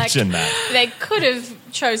to thinking, like, mention that. they could have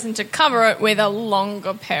chosen to cover it with a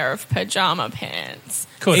longer pair of pajama pants.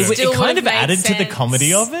 Could have. It Still kind would've of made added to the sense.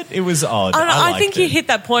 comedy of it. It was odd. I think liked you it. hit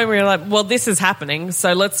that point where you're like, well, this is happening,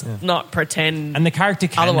 so let's not pretend. And the character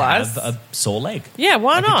can Otherwise- have a sore leg. yeah,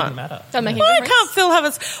 why Like, it not? didn't matter. Doesn't make a Why difference. can't Phil have a...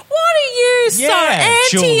 What are you so Yeah,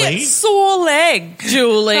 anti Julie. sore leg,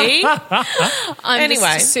 Julie? I'm Anyway,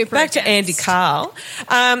 just super back to Andy against. Carl.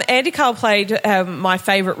 Andy Carl played my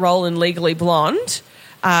favourite role in Legally Blonde,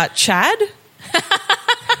 Chad,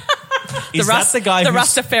 Is that the guy the who's...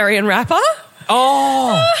 Rastafarian rapper.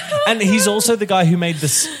 Oh! And he's also the guy who made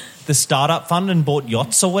the startup fund and bought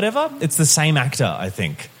yachts or whatever. It's the same actor, I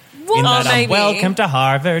think. What? In that, Oh, maybe. Welcome to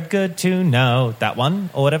Harvard, good to know. That one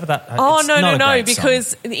or whatever. That. Oh, it's no, not no, a no, great song.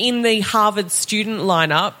 because in the Harvard student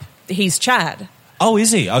lineup, he's Chad. Oh,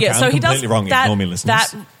 is he? Okay, Yeah, so I'm he does completely wrong. that, Ignore me,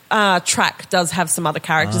 listeners. that track does have some other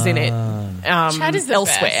characters in it. Chad is the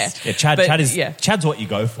elsewhere. best. Yeah, Chad But, Chad's what you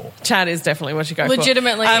go for. Chad is definitely what you go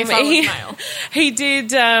Legitimately, for. if I was male. He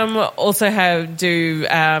did also do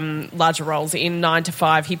larger roles in 9 to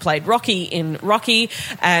 5. He played Rocky in Rocky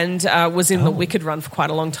and was in the Wicked run for quite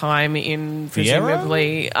a long time in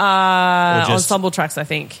presumably just- ensemble tracks, I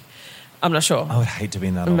think. I'm not sure. I would hate to be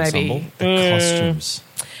in that Maybe. ensemble. The costumes.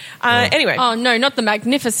 Anyway. Oh, no, not the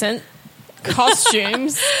magnificent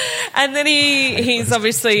costumes. And then he's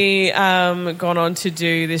obviously gone on to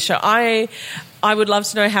do this show. I would love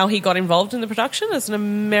to know how he got involved in the production as an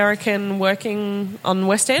American working on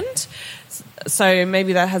West End. So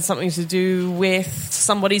maybe that has something to do with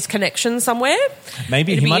somebody's connection somewhere.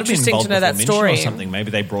 Maybe It'd he be might have been interesting involved to know with that Minchin story. or something.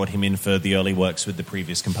 Maybe they brought him in for the early works with the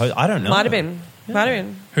previous composer. I don't know. Might have been. Might have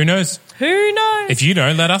been. Who knows? Who knows? If you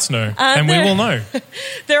know, let us know, and we will know.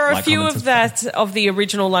 There are a Like, few comments of and that of the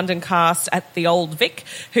original London cast at the Old Vic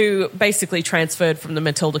who basically transferred from the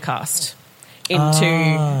Matilda cast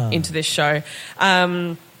into this show.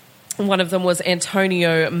 One of them was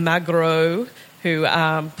Antonio Magro, who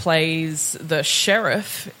plays the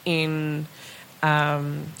sheriff in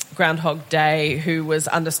Groundhog Day, who was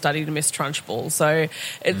understudy to Miss Trunchbull. So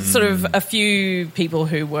it's sort of a few people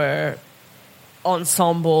who were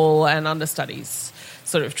ensemble and understudies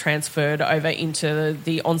sort of transferred over into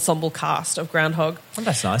the ensemble cast of Groundhog. Oh,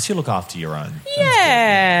 that's nice. You look after your own.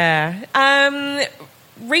 Yeah.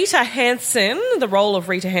 Rita Hansen, the role of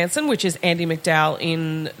Rita Hansen, which is Andy McDowell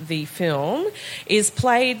in the film, is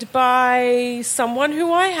played by someone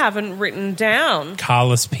who I haven't written down.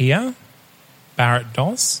 Carlos Pierre, Barrett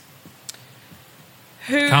Doss.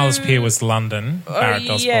 Who, Carlos Pierre was London, Barrett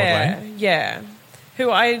Doss Broadway. Yeah.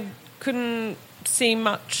 Who I couldn't see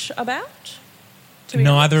much about. To be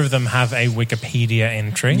Neither of them have a Wikipedia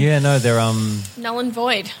entry. Yeah, no, they're Null and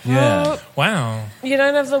void. yeah. Wow. You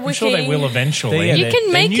don't have the wiki. I'm sure they will eventually. They're- You they're- can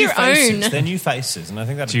they're make new your faces. own. They're new faces, and I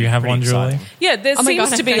think that. Do you have one, Julie? Yeah, there Oh my seems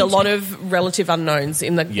God, to be I'm a lot going of relative unknowns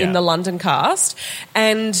in the Yeah. London cast,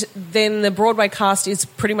 and then the Broadway cast is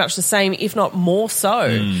pretty much the same, if not more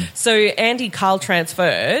so. So Andy Carl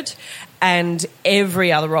transferred, and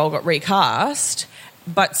every other role got recast.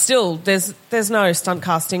 But still, there's no stunt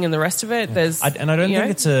casting in the rest of it. There's and I don't you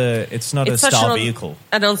think know, it's not a such star an vehicle.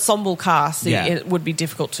 An ensemble cast. Yeah. It would be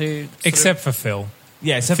difficult to sort Except for Phil.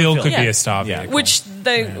 Yeah, except Phil for could be Yeah. a star Yeah. vehicle. which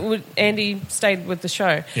they would. Andy stayed with the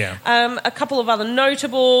show. Yeah. A couple of other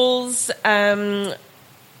notables.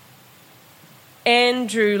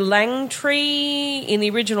 Andrew Langtree in the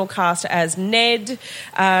original cast as Ned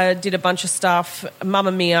did a bunch of stuff.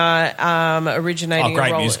 Mamma Mia originating Oh, great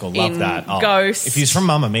a role musical. in Love that. Oh, Ghost. If he's from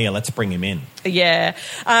Mamma Mia, let's bring him in. Yeah,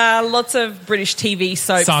 lots of British TV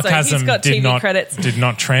soaps. so Sarcasm he's got TV credits. did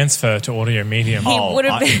not transfer to audio medium. would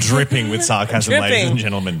have been- dripping with sarcasm, ladies Dripping. and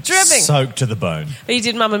gentlemen. Dripping. Soaked to the bone. He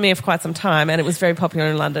did Mamma Mia for quite some time, and it was very popular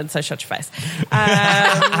in London. So shut your face.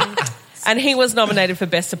 And he was nominated for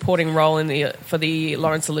Best Supporting Role for the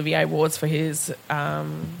Laurence Olivier Awards for his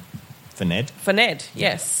For Ned. for Ned.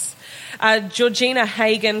 Yes. Georgina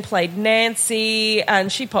Hagen played Nancy,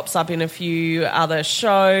 and she pops up in a few other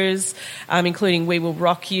shows, including We Will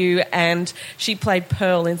Rock You, and she played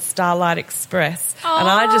Pearl in Starlight Express. And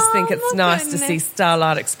I just think it's my nice to goodness. see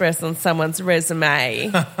Starlight Express on someone's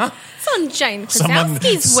resume. It's on Jane Someone-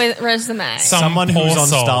 Krasowski's resume. Someone who's poor on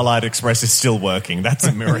soul. Starlight Express is still working. That's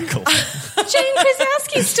a miracle. Jane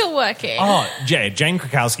Krasowski's still working. Oh, yeah, Jane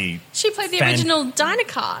Krakowski. She played the Fan- original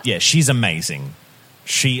Dynacart. Yeah, she's amazing.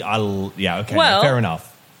 Okay, Well- fair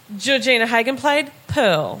enough. Georgina Hagen played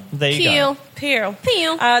Pearl. There you Peel. Pearl.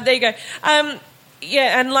 Peel. There you go.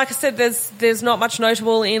 Yeah, and like I said, there's not much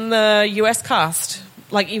notable in the US cast,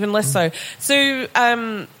 like even less so. So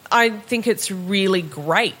I think it's really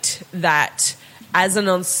great that as an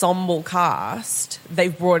ensemble cast,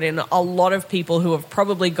 they've brought in a lot of people who have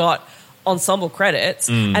probably got ensemble credits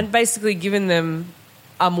and basically given them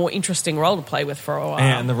a more interesting role to play with for a while.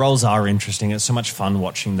 And the roles are interesting. It's so much fun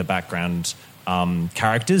watching the background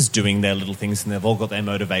characters doing their little things, and they've all got their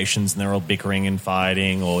motivations, and they're all bickering and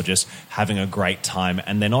fighting or just having a great time,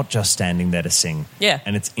 and they're not just standing there to sing. Yeah.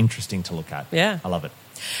 And it's interesting to look at. Yeah. I love it.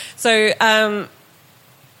 So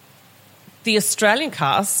the Australian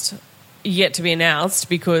cast yet to be announced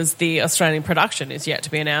because the Australian production is yet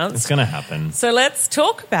to be It's announced. going to happen. So let's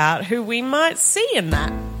talk about who we might see in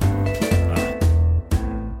that.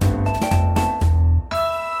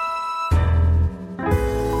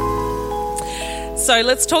 So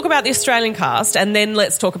let's talk about the Australian cast, and then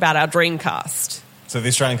let's talk about our dream cast. So the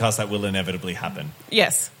Australian cast, that will inevitably happen.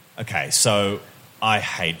 Yes. Okay, so I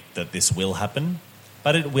hate that this will happen,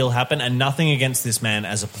 but it will happen, and nothing against this man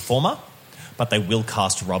as a performer. but they will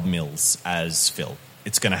cast Rob Mills as Phil.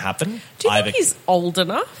 It's going to happen. Do you think he's old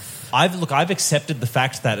enough? I've accepted the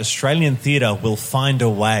fact that Australian theatre will find a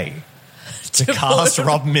way to cast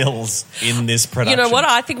Rob Mills in this production. You know what?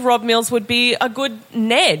 I think Rob Mills would be a good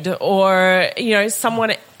Ned or,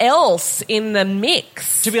 someone else in the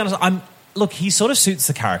mix. To be honest, look, he sort of suits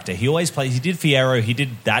the character. He always plays. He did Fiyero. He did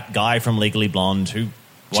that guy from Legally Blonde who,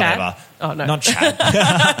 whatever. Chad? Oh, no. Not Chad.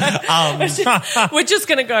 We're just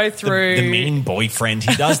going to go through... The mean boyfriend.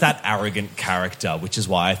 He does that arrogant character, which is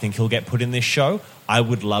why I think he'll get put in this show. I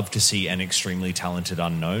would love to see an extremely talented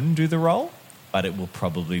unknown do the role, but it will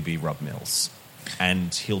probably be Rob Mills.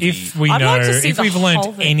 And he'll If be... we I'd know, like to see if the we've whole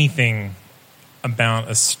learned thing. anything about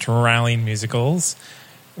Australian musicals,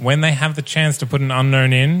 when they have the chance to put an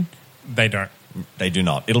unknown in, they don't. They do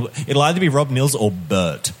not. It'll either be Rob Mills or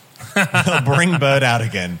Bert. They'll bring Bert out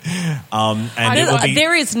again. And it will be...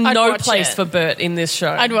 There is I'd no watch place it. for Bert in this show.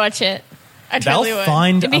 I'd watch it. I totally They'll would.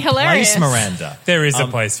 find It'd be a hilarious. place, Miranda. There is a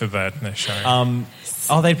place for Bert in this show.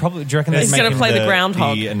 They'd probably... Do you reckon they'd He's make gonna him play the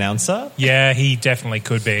groundhog. the announcer? yeah, he definitely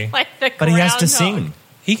could be. Like the But he has to groundhog. sing.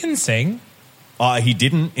 He can sing. He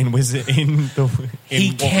didn't in Wizard in the. In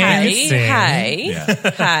He can Hey, sing. hey,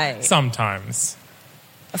 Yeah. hey. Sometimes.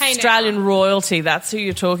 Hey, Australian royalty, that's who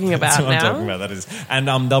you're talking about That's what now. I'm talking about. That is, and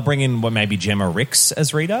they'll bring in maybe Gemma Ricks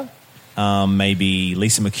as Rita, maybe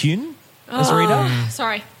Lisa McCune as Rita.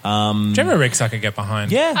 Sorry. Gemma Ricks I could get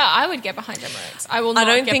behind. Yeah, I would get behind Gemma Ricks. I will not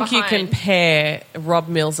I don't get think you can behind. pair Rob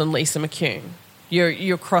Mills and Lisa McCune.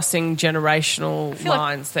 You're crossing generational feel like-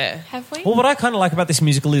 lines there. Have we? Well, what I kind of like about this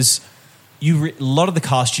musical is a lot of the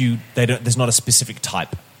cast. There's not a specific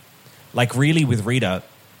type. Like really with Rita,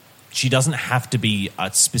 she doesn't have to be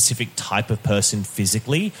a specific type of person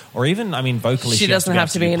physically, or even vocally. She doesn't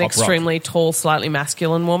have to be able an do pop rock. extremely tall, slightly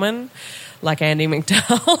masculine woman like Andy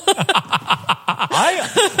McDowell.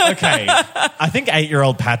 I think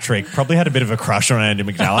 8-year-old Patrick probably had a bit of a crush on Andy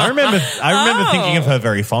McDowell. I remember thinking of her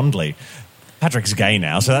very fondly. Patrick's gay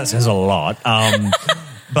now, so that says a lot.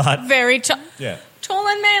 But Very tall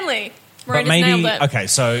and manly. But Miranda's maybe, nailed it. okay,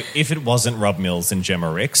 so if it wasn't Rob Mills and Gemma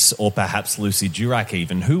Ricks, or perhaps Lucy Durack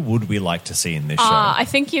even, who would we like to see in this show? I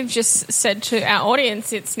think you've just said to our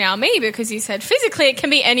audience it's now me because you said physically it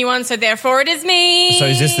can be anyone, so therefore it is me. So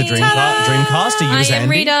is this the Dreamcast? Are you I as am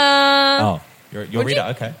Andy? Rita. Oh, you're What'd Rita,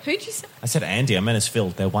 you- okay. Who'd you say? I said Andy, I meant as Phil.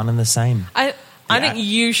 They're one and the same. I Yeah. think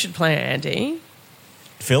you should play Andy.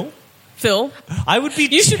 Phil? Phil. I would be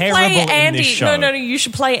You should terrible play in Andy. this show. No, you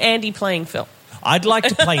should play Andy playing Phil. I'd like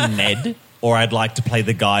to play Ned, or I'd like to play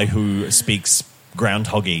the guy who speaks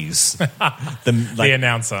groundhoggies. The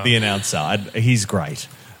announcer. The announcer. He's great.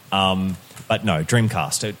 But no,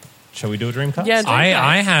 Dreamcast. Shall we do a Dreamcast? Yeah,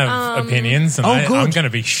 I have opinions, and Oh, I'm good. going to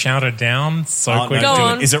be shouted down so Oh, no, quickly. Go do it.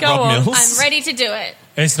 on, Is it go Rob on. Mills? I'm ready to do it.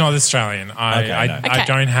 It's not Australian. Okay, I no. Okay.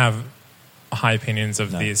 don't have high opinions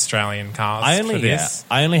of the Australian cast for this.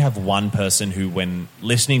 I only have one person who, when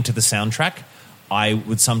listening to the soundtrack, I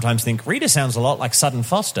would sometimes think Rita sounds a lot like Sutton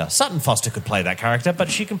Foster. Sutton Foster could play that character,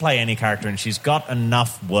 but she can play any character, and she's got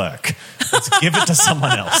enough work. Let's give it to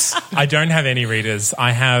someone else. I don't have any readers.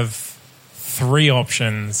 I have 3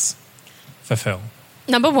 options for Phil.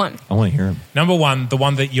 Number one. I want to hear him. Number 1, the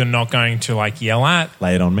one that you're not going to yell at,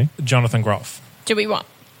 Lay it on me. Jonathan Groff. Do we want?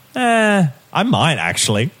 I might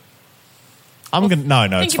actually. I'm gonna.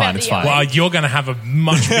 No, it's think about fine. It's the fine. Well, you're going to have a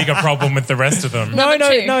much bigger problem with the rest of them. Number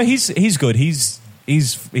two. No. He's good. He's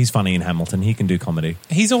funny in Hamilton. He can do comedy.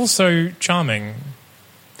 He's also charming.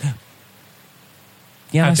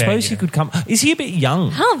 Yeah, How I dare suppose you. he could come. Is he a bit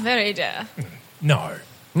young? How very dare. No.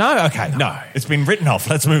 No. Okay. No. It's been written off.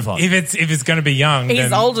 Let's move on. If it's going to be young, He's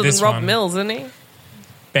then older than this Rob one, Mills, isn't he?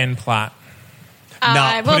 Ben Platt.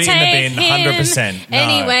 I will put it in take the bin. him 100%. No.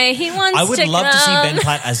 anyway he wants I would to love to see come. Ben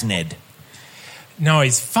Platt as Ned. No,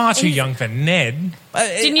 he's far too young for Ned.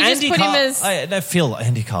 Didn't you just put him as-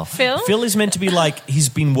 Andy Carl. Phil? Phil is meant to be like, he's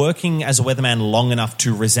been working as a weatherman long enough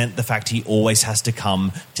to resent the fact he always has to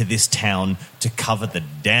come to this town to cover the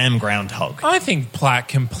damn groundhog. I think Platt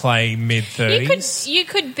can play mid-30s. You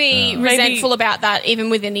could be Maybe- resentful about that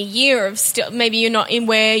even within a year of still maybe you're not in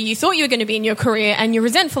where you thought you were going to be in your career and you're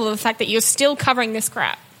resentful of the fact that you're still covering this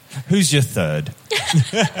crap. Who's your third?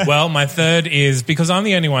 Well, my third is, because I'm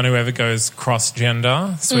the only one who ever goes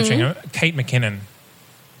cross-gender, switching, Mm-hmm. Kate McKinnon.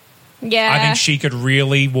 Yeah. I think she could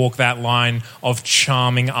really walk that line of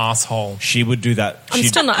charming asshole. She would do that. I'm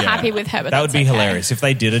still not happy with her, but that would that's be okay. hilarious. If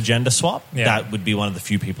they did a gender swap, Yeah. that would be one of the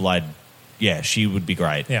few people she would be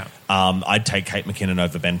great. Yeah. I'd take Kate McKinnon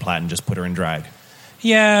over Ben Platt and just put her in drag.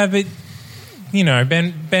 Yeah, but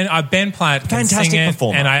Ben Platt can Fantastic sing it,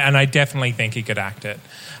 performer. and I definitely think he could act it.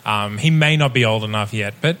 He may not be old enough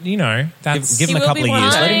yet, but that's Give him He a will couple be of one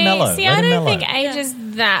years. day. Let him mellow. See, Let I him don't mellow. think age is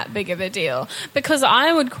that big of a deal because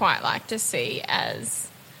I would quite like to see as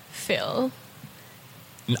Phil.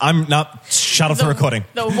 I'm not. Shut off the recording.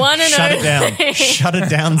 The one and Shut it only down. Shut it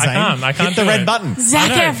down, Zane. I can't Hit the do red it. button.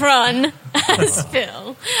 Zac Efron as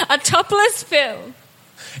Phil. A topless Phil.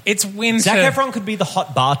 it's winter. Zac Efron could be the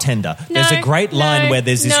hot bartender. There's a No, great line no, where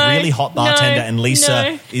there's this no, really hot bartender no, and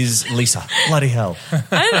Lisa no. is Lisa. Bloody hell.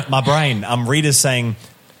 My brain. Rita's saying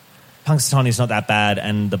Punxsutawney's not that bad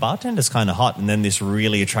and the bartender's kind of hot, and then this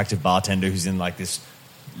really attractive bartender who's in like this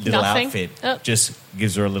little Nothing. outfit Oh. just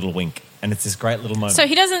gives her a little wink, and it's this great little moment. So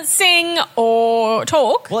he doesn't sing or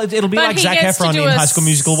talk. well, it'll be but like he Zac gets to Efron do in a High School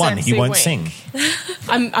Musical 1. He sexy won't wink. sing.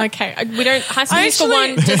 I'm okay. We don't. High School Musical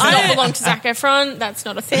Actually, 1 does not I- belong to Zac Efron. That's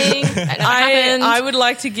not a thing. That never happened. I would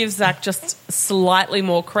like to give Zach just slightly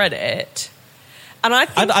more credit, and I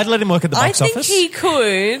think I'd let him work at the I box think office. he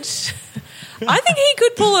could. I think he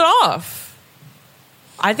could pull it off.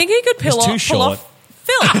 I think he could He's pull too off short.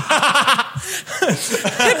 Phil.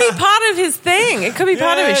 Could be part of his thing. It could be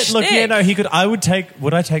part of his Look, shtick. he could.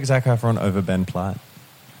 Would I take Zac Efron over Ben Platt?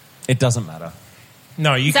 It doesn't matter.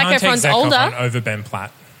 No, you Zac can't take Efron's Zac older. Efron over Ben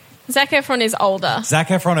Platt. Zac Efron is older. Zac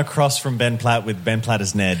Efron across from Ben Platt with Ben Platt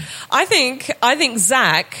as Ned. I think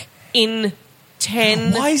Zach in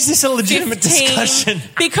 10. Why is this a legitimate 15 discussion?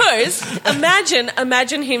 Because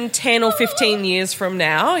imagine him 10 or 15 years from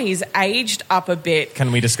now. He's aged up a bit.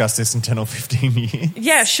 Can we discuss this in 10 or 15 years?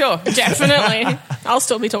 Yeah, sure. Definitely. I'll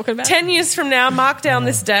still be talking about it. 10 years from now, mark down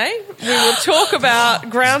this day. We will talk about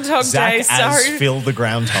Groundhog Day. Zac as So Phil the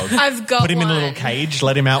Groundhog. I've got Put him in a little one. cage,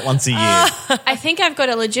 let him out once a year. I think I've got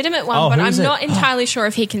a legitimate one, Oh, but who I'm is it? not entirely sure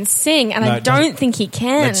if he can sing, and No, I it doesn't- don't think he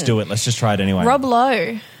can. Let's do it. Let's just try it anyway. Rob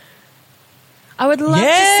Lowe. I would love to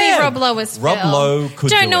Yeah! see Rob Lowe as Phil. Rob Lowe could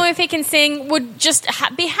Don't do know it. if he can sing. Would just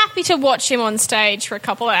be happy to watch him on stage for a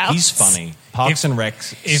couple of hours. He's funny. Parks and Rec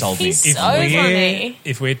sold me. He's so funny.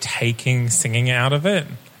 If we're taking singing out of it,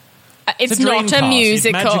 It's It's a dream not a cast. It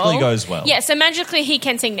musical. magically goes well. Yeah, so magically he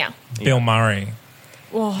can sing now. Bill Murray.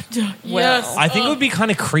 Oh, yes. Well, I think it would be kind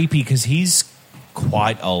of creepy because he's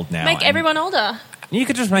quite old now. Make and everyone older. You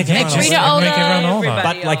could just make Yeah, everyone Rita older. older. Make everyone older.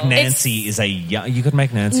 Everybody. But like Nancy is a young. You could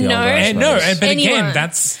make Nancy No. older. I And no, suppose. but Anyone. again,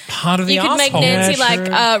 that's part of the You could make asshole. Nancy Yeah, like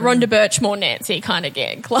true, Rhonda Birchmore Nancy kind of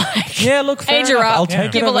gig. Like, Yeah, look, fair age her enough. up. I'll take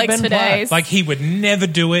it Give her over legs Ben for Platt. days. Like he would never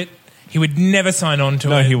do it. He would never sign on to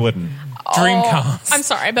No, it. he wouldn't. Dreamcast. I'm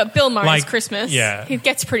sorry, but Bill Murray's Like, Christmas. yeah. He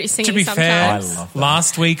gets pretty singy To be fair, sometimes. I love that.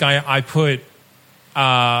 last week I put.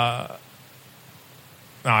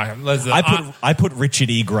 I put Richard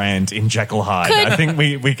E. Grant in Jekyll Hyde. Could- I think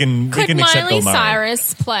we can Could accept Miley Bill Murray.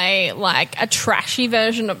 Cyrus play like a trashy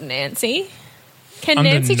version of Nancy? Can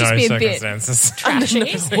under Nancy just no be a bit circumstances.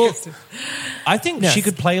 trashy? Well, I think she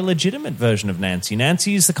could play a legitimate version of Nancy.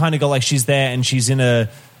 Nancy is the kind of girl like she's there and she's in a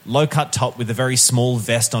low cut top with a very small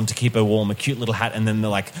vest on to keep her warm, a cute little hat, and then the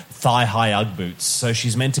like thigh high UGG boots. So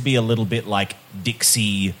she's meant to be a little bit like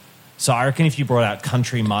Dixie. So I reckon if you brought out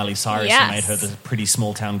country Miley Cyrus Yes. and made her the pretty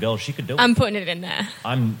small town girl, she could do it. I'm putting it in there.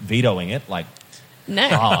 I'm vetoing it like No.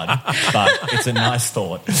 hard, but it's a nice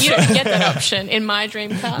thought. You don't get that option in my dream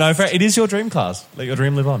cast. No, it is your dream class. Let your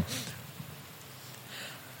dream live on.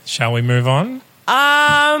 Shall we move on?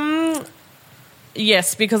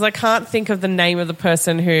 Yes, because I can't think of the name of the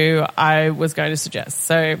person who I was going to suggest.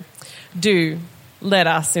 So do let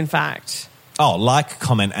us, in fact, Oh, like,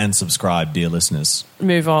 comment, and subscribe, dear listeners.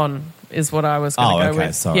 move on is what I was going to go okay,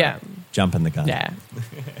 with. sorry. Yeah. Jumping the gun. Yeah.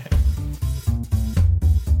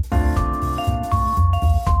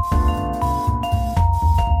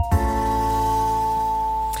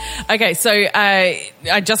 Okay, so I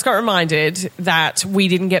just got reminded that we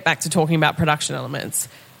didn't get back to talking about production elements.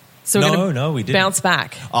 So we're gonna No, we didn't. bounce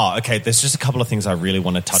back. Oh, okay. There's just a couple of things I really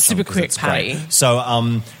want to touch Super on. 'cause quick, it's great. Patty.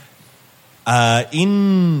 So,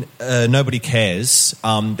 in Nobody Cares,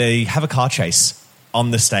 they have a car chase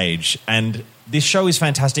on the stage, and this show is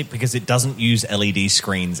fantastic because it doesn't use LED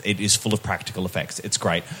screens. It is full of practical effects. It's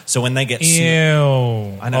great. So when they get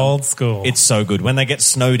Ew. I know. Old school. It's so good. When they get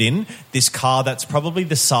snowed in, this car that's probably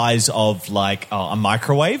the size of like a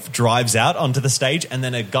microwave drives out onto the stage, and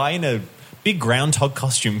then a guy in a big groundhog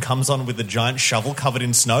costume comes on with a giant shovel covered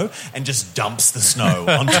in snow and just dumps the snow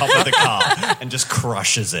on top of the car and just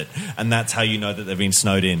crushes it. And that's how you know that they've been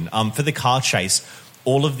snowed in. For the car chase,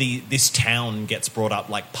 all of this town gets brought up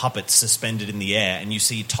like puppets suspended in the air, and you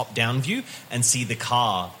see top-down view and see the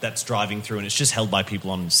car that's driving through, and it's just held by people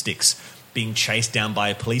on sticks being chased down by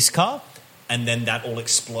a police car, and then that all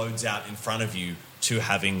explodes out in front of you to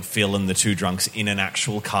having Phil and the two drunks in an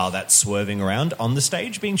actual car that's swerving around on the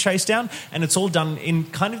stage being chased down. And it's all done in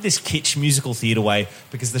kind of this kitsch musical theatre way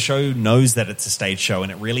because the show knows that it's a stage show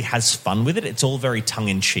and it really has fun with it. It's all very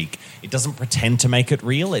tongue-in-cheek. It doesn't pretend to make it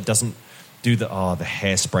real. It doesn't do the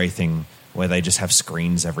hairspray thing where they just have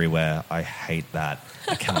screens everywhere. I hate that.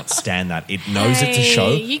 I cannot stand that. It knows it's a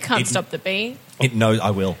show. You can't stop the beat. It knows. I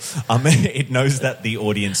will. It knows that the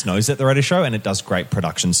audience knows that they're at a show, and it does great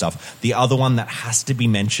production stuff. The other one that has to be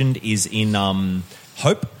mentioned is in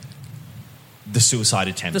Hope, the suicide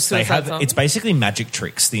attempt. The suicide song. It's basically magic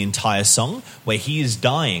tricks. The entire song where he is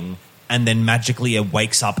dying. And then magically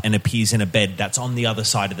wakes up and appears in a bed that's on the other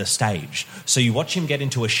side of the stage. So you watch him get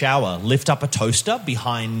into a shower, lift up a toaster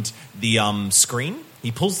behind the screen.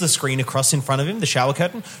 He pulls the screen across in front of him, the shower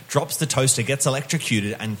curtain, drops the toaster, gets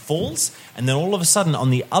electrocuted and falls. And then all of a sudden on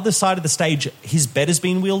the other side of the stage, his bed has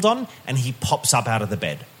been wheeled on and he pops up out of the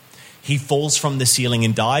bed. He falls from the ceiling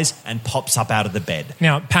and dies and pops up out of the bed.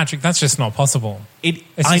 Now, Patrick, that's just not possible. It's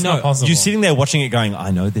just I know. not possible. You're sitting there watching it going,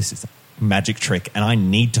 I know this is a magic trick and I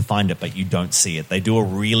need to find it, but you don't see it. They do a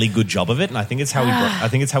really good job of it, and I think it's how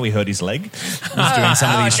he hurt his leg. He's doing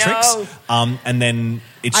some of these tricks. And then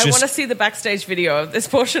it's I just want to see the backstage video of this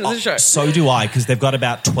portion of the show. So do I, because they've got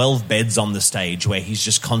about 12 beds on the stage where he's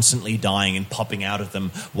just constantly dying and popping out of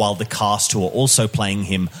them while the cast who are also playing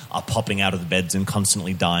him are popping out of the beds and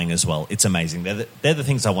constantly dying as well. It's amazing. They're the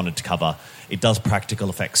things I wanted to cover. It does practical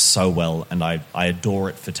effects so well, and I adore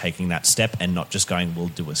it for taking that step and not just going, we'll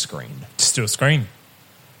do a screen. Just do a screen.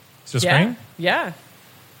 Just do a Yeah, screen? yeah.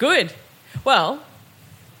 Good. Well,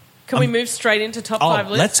 can we move straight into top 5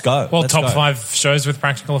 lists? Let's go. Well, Let's top go. 5 shows with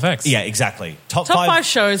practical effects. Yeah, exactly. Top 5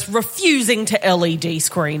 shows refusing to LED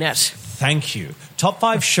screen it. Thank you. Top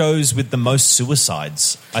 5 shows with the most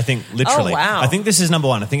suicides. I think, literally. Oh, wow. I think this is number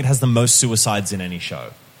 1. I think it has the most suicides in any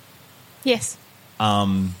show. Yes.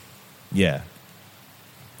 Yeah.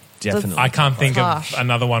 Definitely. I can't think Gosh. of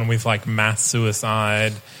another one with like mass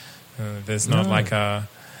suicide. There's not like a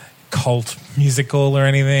cult musical or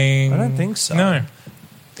anything. I don't think so. No.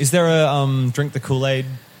 Is there a Drink the Kool-Aid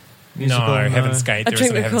musical? No, Heaven's Gate. There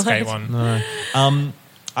Drink isn't a the Heaven's Gate Kool-Aid. one.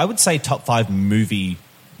 I would say top 5 movie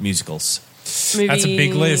musicals. That's a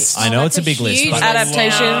big list. I know that's it's a big a list. huge But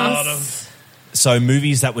Adaptations. so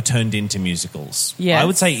movies that were turned into musicals. Yes. I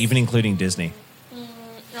would say even including Disney.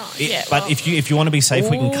 But well, if you want to be safe,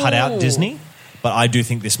 we can cut out Disney. But I do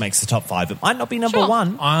think this makes the top 5. It might not be number Sure.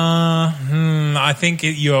 1. I think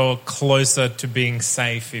you're closer to being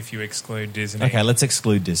safe if you exclude Disney. Okay, let's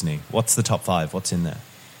exclude Disney. What's the top 5? What's in there?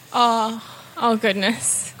 oh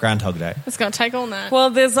goodness, Groundhog Day. it's going to take all night. Well,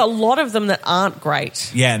 there's a lot of them that aren't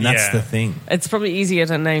great. Yeah, and that's Yeah. the thing. It's probably easier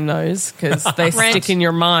to name those because they Rent. stick in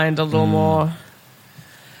your mind a little more.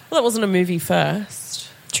 Well, that wasn't a movie first.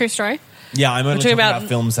 True story. Yeah, I'm only talking talking about, about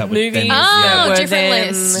films that were movies then. Ah, that were different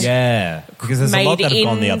then list. Yeah, because there's a lot made that have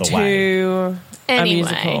gone the other way. into a Anyway.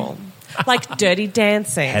 musical. Like Dirty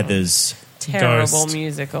Dancing. Heathers. Terrible Ghost.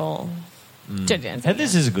 musical.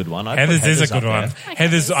 Heathers is a good one. I'd put Heathers is a Heathers good up one. there.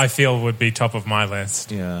 Heathers, I feel, would be top of my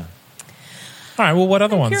list. Yeah. All right, well, what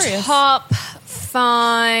other ones? Curious. Top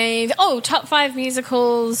 5. Oh, top 5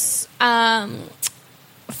 musicals.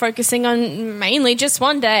 Focusing on mainly just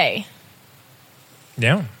one day.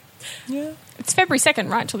 Yeah. It's February 2nd,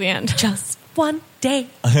 right till the end. Just one day.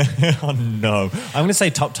 Oh no, I'm going to say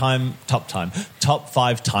top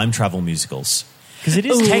 5 time travel musicals because it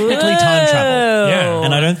is technically time travel. Yeah.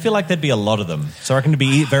 And I don't feel like there'd be a lot of them, so I reckon it'd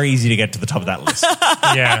be very easy to get to the top of that list.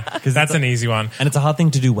 Yeah, because that's an easy one. And it's a hard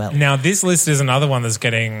thing to do well. Now, this list is another one that's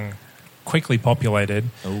getting quickly populated.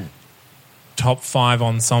 Oh. Top 5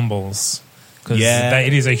 ensembles. Because Yeah.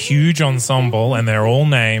 it is a huge ensemble and they're all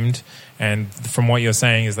named. And from what you're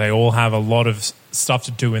saying is they all have a lot of stuff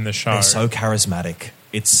to do in the show. They're so charismatic.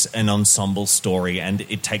 It's an ensemble story, and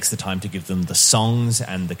it takes the time to give them the songs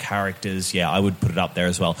and the characters. Yeah, I would put it up there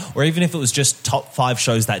as well. Or even if it was just top 5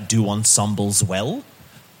 shows that do ensembles well.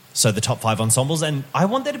 So the top 5 ensembles. And I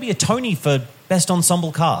want there to be a Tony for best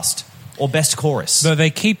ensemble cast or best chorus. So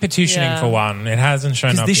they keep petitioning Yeah. for one. It hasn't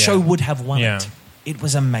shown Because up this yet. show would have won Yeah. it. It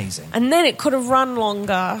was amazing. And then it could have run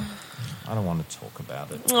longer. I don't want to talk about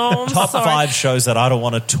it. Oh, I'm Top sorry. 5 shows that I don't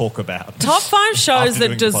want to talk about. Top 5 shows After that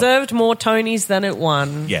doing the pod. deserved more Tonys than it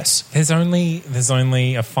won. Yes. There's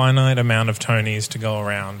only a finite amount of Tonys to go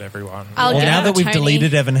around, everyone. I'll Well, give now him that a we've Tony.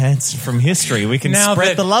 deleted Evan Hansen from history, we can Now spread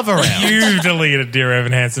that the love around. You deleted Dear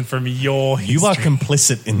Evan Hansen from your history. You are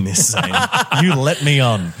complicit in this, Zane. You let me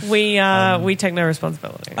on. We take no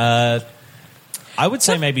responsibility. I would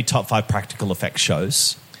say maybe top 5 practical effects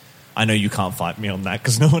shows. I know you can't fight me on that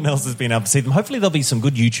because no one else has been able to see them. Hopefully there'll be some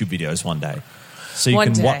good YouTube videos one day. So you One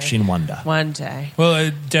can day. watch in wonder. One day.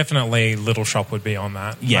 Well, definitely Little Shop would be on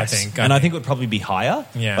that. Yes. I think. And I think it would probably be higher.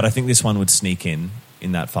 Yeah. But I think this one would sneak in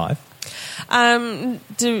that 5.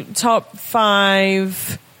 Do top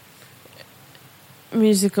 5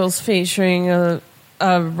 musicals featuring a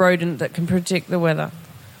rodent that can predict the weather.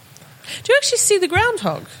 Do you actually see the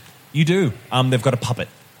groundhog? You do. They've got a puppet.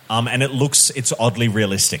 And it's oddly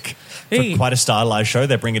realistic. For Hey. quite a stylized show,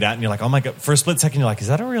 they bring it out and you're like, oh my God. For a split second, you're like, is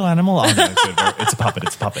that a real animal? Oh no, it's a puppet.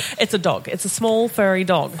 It's a puppet. It's a dog. It's a small furry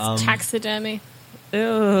dog. Taxidermy.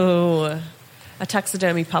 Ooh. A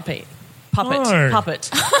taxidermy puppy. Puppet. No. Puppet.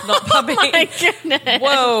 Not puppy. My goodness.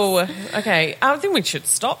 Whoa. Okay. I think we should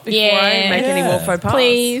stop before I make any more faux pas.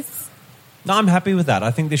 Please. No, I'm happy with that.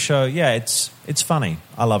 I think this show, it's funny.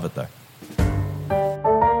 I love it though.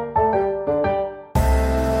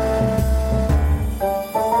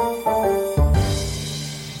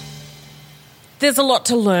 There's a lot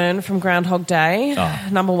to learn from Groundhog Day. Oh.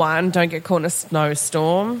 Number 1, don't get caught in a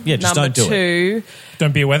snowstorm. Yeah, just Number don't do it. 2,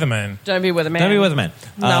 Don't be a weatherman. don't be a weatherman. Don't be with a man.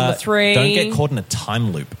 Number 3, Don't get caught in a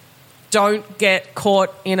time loop. don't get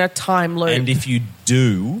caught in a time loop. And if you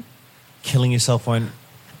do, killing yourself won't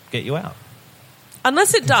get you out.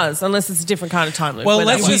 Unless it does, unless it's a different kind of time loop. Well, where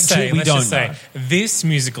let's that just works. we don't say know. this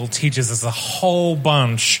musical teaches us a whole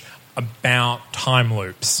bunch about time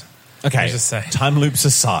loops. Okay, Let's just say. time loops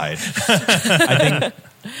aside, I think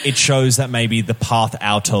it shows that maybe the path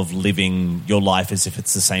out of living your life as if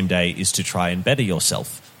it's the same day is to try and better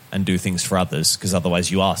yourself and do things for others, because otherwise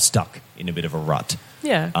you are stuck in a bit of a rut.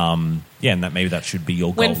 Yeah. And that maybe that should be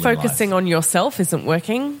your goal When in focusing life. on yourself isn't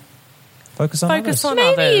working, Focus on focus others. on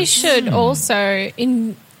Maybe others. you should also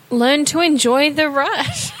learn to enjoy the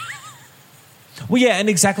rut. Well, yeah, and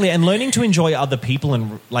exactly, and learning to enjoy other people,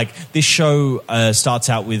 and like this show starts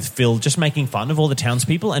out with Phil just making fun of all the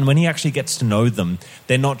townspeople, and when he actually gets to know them,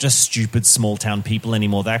 they're not just stupid small town people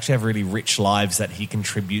anymore. They actually have really rich lives that he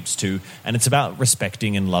contributes to, and it's about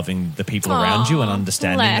respecting and loving the people around you and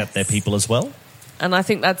understanding bless. that they're people as well. And I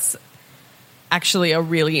think that's actually a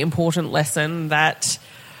really important lesson that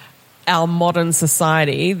our modern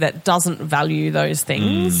society that doesn't value those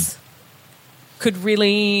things could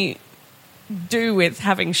really do with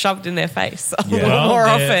having shoved in their face a little more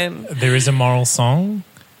often. There is a moral song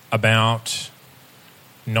about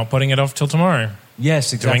not putting it off till tomorrow.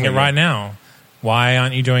 Yes, exactly. Doing it right now. Why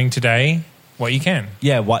aren't you doing today what you can?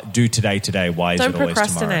 Yeah, what do today? Why is Don't it always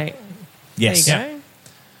procrastinate. tomorrow? Yes, There you go.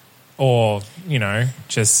 Or,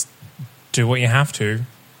 just do what you have to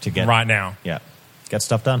get right now. Yeah, get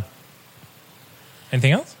stuff done.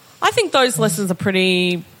 Anything else? I think those lessons are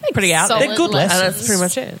pretty out solid there. They're good And lessons. that's pretty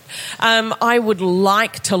much it. I would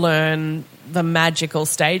like to learn the magical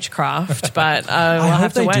stagecraft, but I we'll hope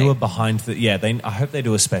have to they wait. do a behind the. Yeah, I hope they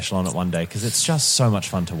do a special on it one day because it's just so much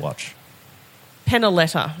fun to watch. Pen a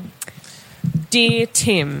letter. Dear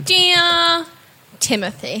Tim. Dear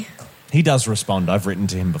Timothy. He does respond. I've written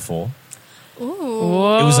to him before.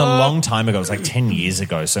 Ooh. It was a long time ago. It was like 10 years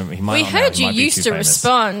ago. So he might. We not now. heard He you might be used too to famous.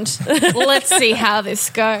 respond. Let's see how this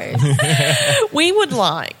goes. We would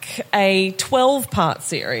like a 12-part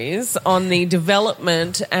series on the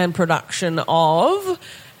development and production of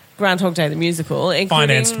Groundhog Day the musical, including,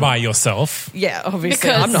 Financed by yourself. Yeah, obviously.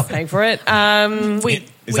 Because- I'm not paying for it.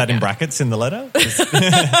 Is that in brackets in the letter?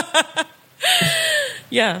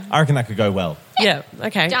 Yeah. I reckon that could go well. Yeah.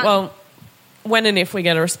 Okay. Done. Well, when and if we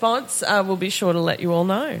get a response, we'll be sure to let you all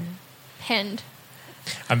know. Penned.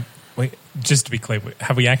 Just to be clear,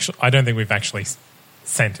 have we actually? I don't think we've actually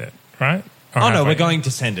sent it, right? Or Oh have no, we? we're going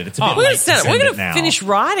to send it. It's a bit Oh. We're late going to send it. We're send going it now. to finish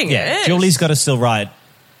writing Yeah, it. Julie's got to still write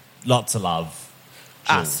lots of love.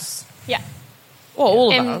 Us. Yeah. Well,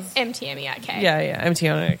 all of us. MTMEIK. Yeah,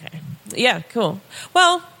 MTO. Okay. Yeah, cool.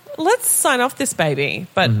 Well, let's sign off this baby,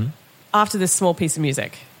 but after this small piece of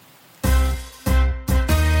music.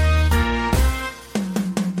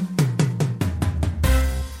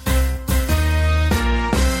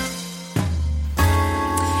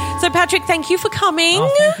 So, Patrick, thank you for coming.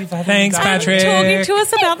 Oh, thank you for having Thanks, me back. Patrick. Talking to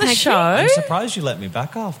us about the Thank you. show. I'm surprised you let me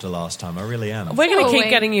back after last time. I really am. We're going to So keep we-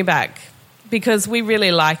 getting you back because we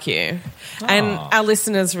really like you. And Aw. our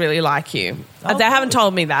listeners really like you. Oh, They haven't good.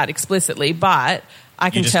 told me that explicitly, but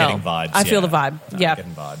I can You're just tell. getting vibes, I feel yeah. the vibe. I'm Yeah.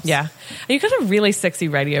 getting vibes. Yeah. You've got a really sexy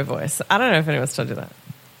radio voice. I don't know if anyone's told you that.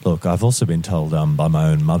 Look, I've also been told by my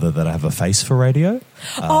own mother that I have a face for radio.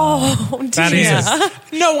 Oh, That dear.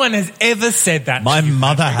 is. No one has ever said that. My to you.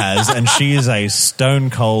 mother has, and she is a stone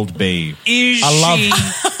cold bee. Is I love-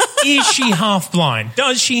 she? Is she half blind?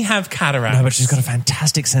 Does she have cataracts? No, but she's got a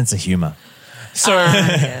fantastic sense of humour. So,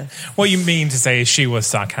 Yeah. what you mean to say is she was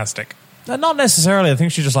sarcastic? Not necessarily. I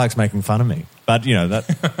think she just likes making fun of me. But,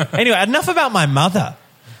 that... Anyway, enough about my mother.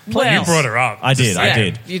 Well, You brought her up. I did.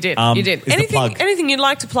 You did. You did. Anything you'd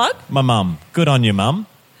like to plug? My mum. Good on you, mum.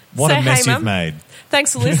 What Say a mess hey, you've Mum. made.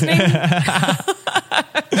 Thanks for listening.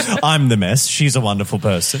 I'm the mess. She's a wonderful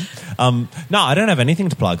person. No, I don't have anything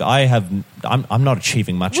to plug. I'm not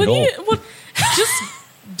achieving much at all. Just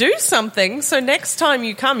do something so next time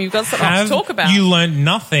you come, you've got something to talk about. You learned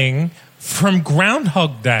nothing from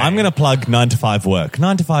Groundhog Day. I'm going to plug 9 to 5 work.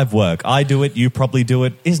 9 to 5 work. I do it. You probably do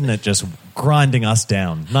it. Isn't it just grinding us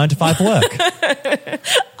down? 9 to 5 work.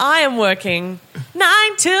 I am working 9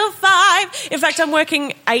 till 5. In fact, I'm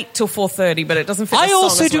working 8 till 4:30, but it doesn't fit the I song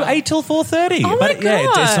also as do well. 8 till 4:30. Oh, but my yeah,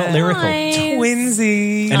 it's not God. lyrical. Nice.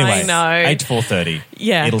 Twinsy. Anyway, I know. 8 to 4:30.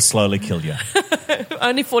 Yeah. It'll slowly kill you.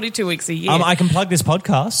 Only 42 weeks a year. I can plug this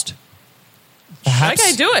podcast. Perhaps,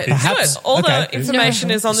 Okay, do it. Perhaps. Do it. All Okay. the information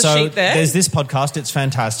is on the So sheet there. there's this podcast. It's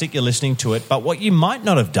fantastic. You're listening to it. But what you might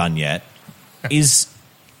not have done yet is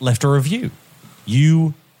left a review.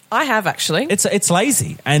 I have actually. It's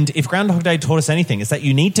lazy. And if Groundhog Day taught us anything, it's that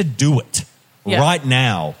you need to do it Yeah. right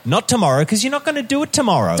now, not tomorrow, because you're not going to do it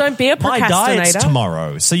tomorrow. Don't be a My diet's procrastinator.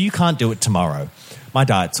 tomorrow, so you can't do it tomorrow. My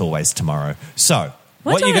diet's always tomorrow. So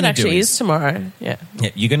My what you're diet going to do actually is is tomorrow. Yeah. yeah,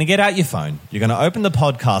 you're going to get out your phone. You're going to open the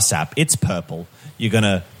podcast app. It's purple. You're going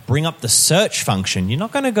to bring up the search function. You're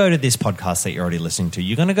not going to go to this podcast that you're already listening to.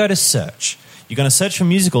 You're going to go to search. You're going to search for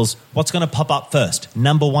musicals. What's going to pop up first?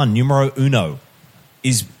 Number one, numero uno,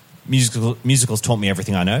 is musicals taught me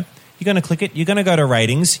everything I know. You're going to click it. You're going to go to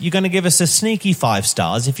ratings. You're going to give us a sneaky 5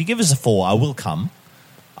 stars. If you give us a 4, I will come.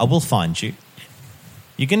 I will find you.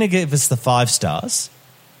 You're going to give us the 5 stars.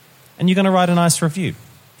 And you're going to write a nice review.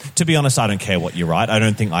 To be honest, I don't care what you write. I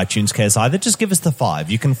don't think iTunes cares either. Just give us the 5.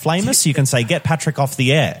 You can flame us. You can say, get Patrick off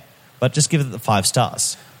the air. But just give it the 5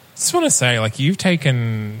 stars. Just want to say, you've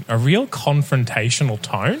taken a real confrontational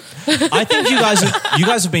tone. I think you guys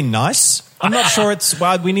have been nice. I'm not sure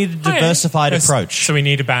we need a diversified approach. So we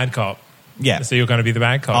need a bad cop. Yeah. So you're going to be the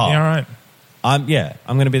bad cop. Oh. Yeah, all right. I'm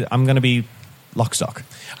going to be lock stock.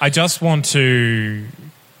 I just want to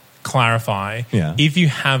clarify. Yeah. If you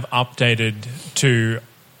have updated to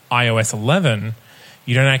iOS 11,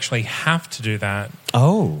 you don't actually have to do that.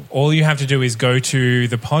 Oh. All you have to do is go to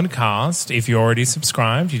the podcast. If you're already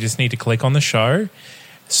subscribed, you just need to click on the show,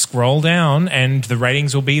 scroll down, and the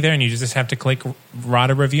ratings will be there, and you just have to click write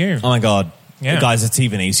a review. Oh, my God. Yeah. Guys, it's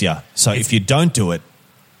even easier. So if you don't do it,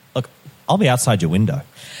 look, I'll be outside your window.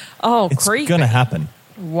 Oh, It's creepy. going to happen.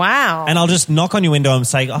 Wow. And I'll just knock on your window and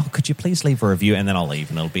say, "Oh, could you please leave a review?" And then I'll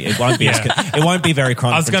leave, and it won't be it won't be very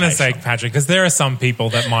confrontational. I was going to say, Patrick, because there are some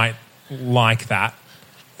people that might like that.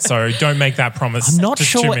 So don't make that promise. I'm not to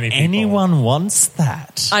sure too many people. anyone wants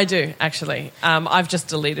that. I do, actually. I've just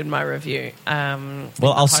deleted my review.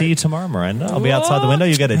 Well, I'll see you tomorrow, Miranda. I'll be outside the window.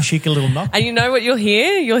 You get a cheeky little knock. And you know what you'll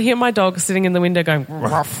hear? You'll hear my dog sitting in the window going,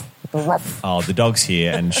 ruff, ruff. Oh, the dog's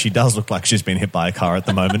here, and she does look like she's been hit by a car at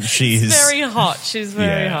the moment. She is Very hot. She's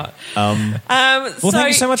very hot. Well, thank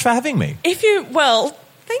you so much for having me. Thank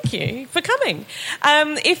you for coming.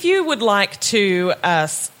 If you would like to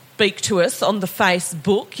speak to us on the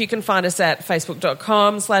Facebook, you can find us at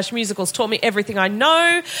facebook.com/musicals taught me everything I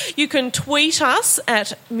know. You can tweet us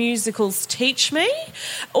at musicals teach me,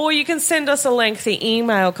 or you can send us a lengthy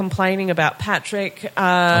email complaining about Patrick to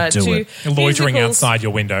Loitering musicals- outside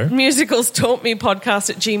your window. musicals taught me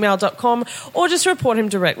podcast @gmail.com, or just report him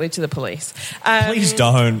directly to the police. Please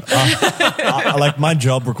don't. My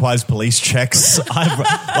job requires police checks.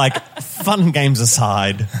 Fun and games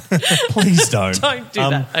aside, please don't. Don't do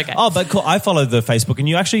that. Okay. Oh, but cool. I follow the Facebook, and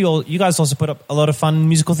you guys also put up a lot of fun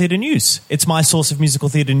musical theatre news. It's my source of musical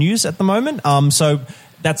theatre news at the moment. So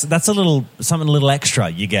that's something a little extra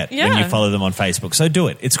you get when Yeah. you follow them on Facebook. So do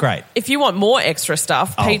it. It's great. If you want more extra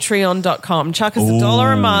stuff, patreon.com. Chuck us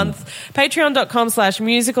 $1 a month.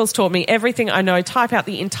 Patreon.com/musicals taught me everything I know. Type out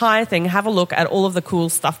the entire thing. Have a look at all of the cool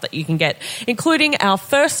stuff that you can get, including our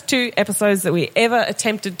first 2 episodes that we ever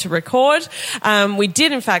attempted to record. We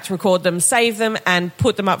did, in fact, record them, save them, and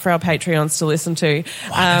put them up for our Patreons to listen to.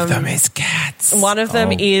 One of them is cats. One of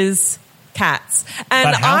them is cats. And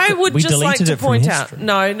But how I could- would we just like deleted to it from point out, history.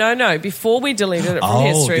 no. Before we deleted it from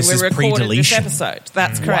history, this we is recorded this pre-deletion. episode.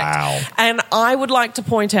 That's correct. Wow. And I would like to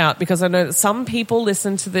point out, because I know that some people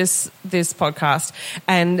listen to this podcast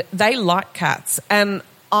and they like cats. And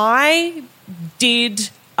I did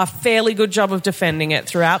a fairly good job of defending it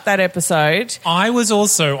throughout that episode. I was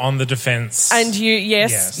also on the defense. And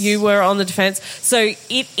Yes. you were on the defense. So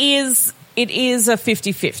it is a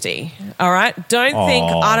 50-50, all right? Don't think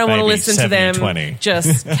I don't want to baby, listen to them 70-20.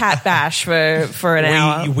 just cat bash for an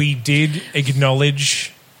hour. We did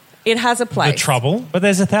acknowledge It has a place. The trouble. But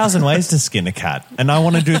there's 1,000 ways to skin a cat, and I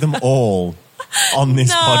want to do them all on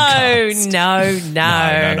this podcast. No.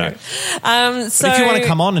 No. So But if you want to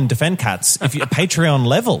come on and defend cats, if you're Patreon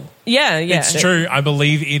level, yeah. It's true. I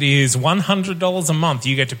believe it is $100 a month.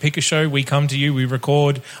 You get to pick a show. We come to you. We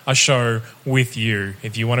record a show with you.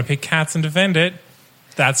 If you want to pick cats and defend it,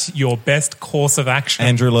 that's your best course of action.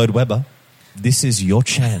 Andrew Lloyd Webber, this is your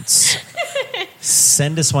chance.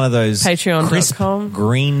 Send us one of those Patreon.com. crisp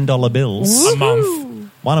green dollar bills. A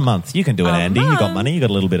month. One a month. You can do it, Andy. You got money. You got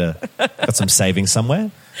a little bit of, got some savings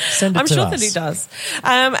somewhere. Send it I'm to sure us. that he does.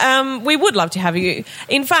 We would love to have you.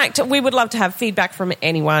 In fact, we would love to have feedback from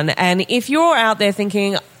anyone. And if you're out there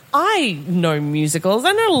thinking, I know musicals,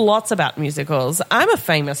 I know lots about musicals, I'm a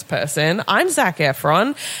famous person, I'm Zac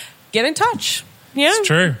Efron, get in touch. Yeah, It's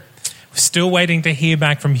true. Still waiting to hear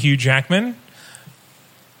back from Hugh Jackman.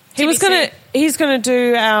 He's gonna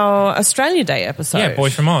do our Australia Day episode. Yeah, Boy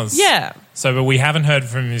from Oz. Yeah. So, but we haven't heard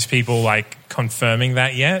from his people like confirming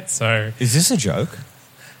that yet. So, Is this a joke?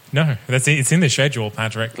 no, it's in the schedule,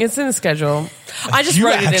 Patrick. It's in the schedule. I just You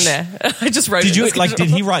wrote it in actu- there. I just wrote Did it in you the like? schedule.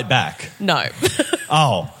 Did he write back? No.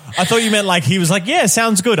 Oh, I thought you meant like he was like, yeah,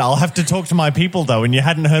 sounds good. I'll have to talk to my people though, and you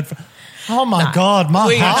hadn't heard. Oh my God, my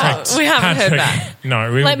We heart. haven't heard Patrick, back.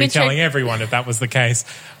 No, we Let would me be telling check. everyone if that was the case.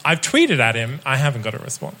 I've tweeted at him. I haven't got a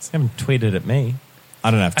response. You haven't tweeted at me.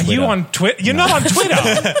 I don't have Are Twitter. you on Twitter? You're not on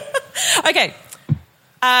Twitter. Okay.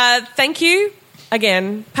 Thank you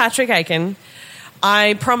again, Patrick Aiken.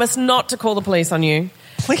 I promise not to call the police on you.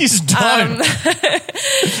 Please don't.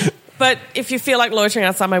 But if you feel like loitering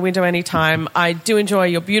outside my window anytime, I do enjoy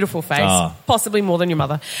your beautiful face, possibly more than your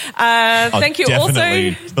mother. Thank you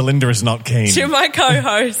definitely. also Belinda is not keen. to my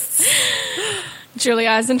co-hosts. Julie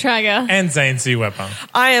Eisentrager. And Zane C. Weber.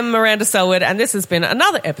 I am Miranda Selwood, and this has been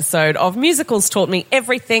another episode of Musicals Taught Me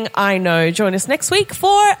Everything I Know. Join us next week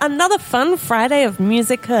for another fun Friday of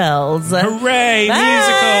musicals. Hooray,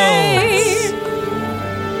 Bye. musicals!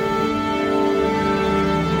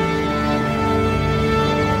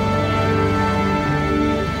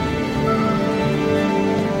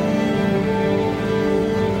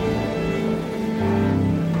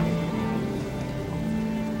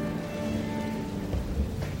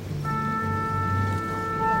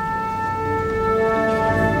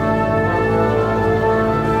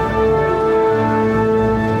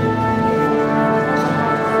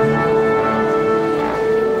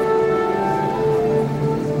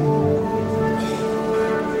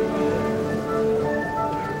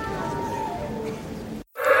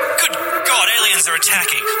 Good God, aliens are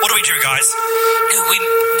attacking. What do we do, guys?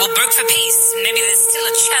 We'll brook for peace. Maybe there's still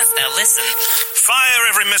a chance they'll listen. Fire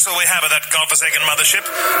every missile we have at that godforsaken mothership.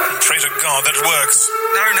 Pray to God that it works.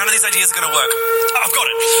 No, none of these ideas are going to work. I've got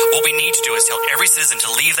it. What we need to do is tell every citizen to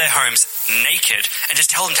leave their homes naked and just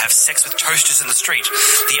tell them to have sex with toasters in the street.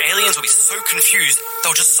 The aliens will be so confused,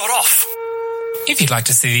 they'll just sod off. If you'd like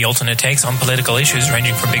to see the alternate takes on political issues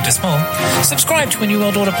ranging from big to small, subscribe to a New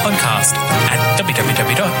World Order podcast at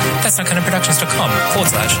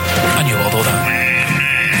www.thatsnotkindaproductions.com/A New World Order.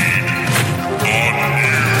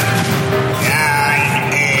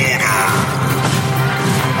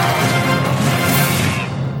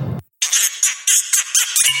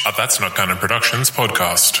 That's Not Kind of Productions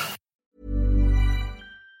podcast.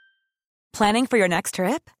 Planning for your next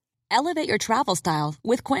trip? Elevate your travel style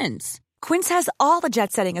with Quince. Quince has all the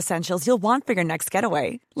jet-setting essentials you'll want for your next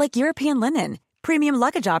getaway, like European linen, premium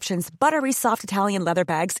luggage options, buttery soft Italian leather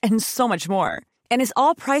bags, and so much more. And is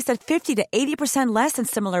all priced at 50 to 80% less than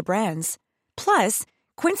similar brands. Plus,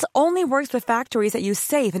 Quince only works with factories that use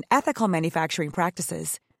safe and ethical manufacturing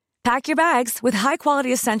practices. Pack your bags with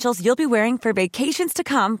high-quality essentials you'll be wearing for vacations to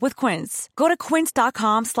come with Quince. Go to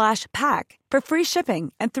quince.com/pack for free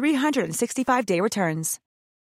shipping and 365-day returns.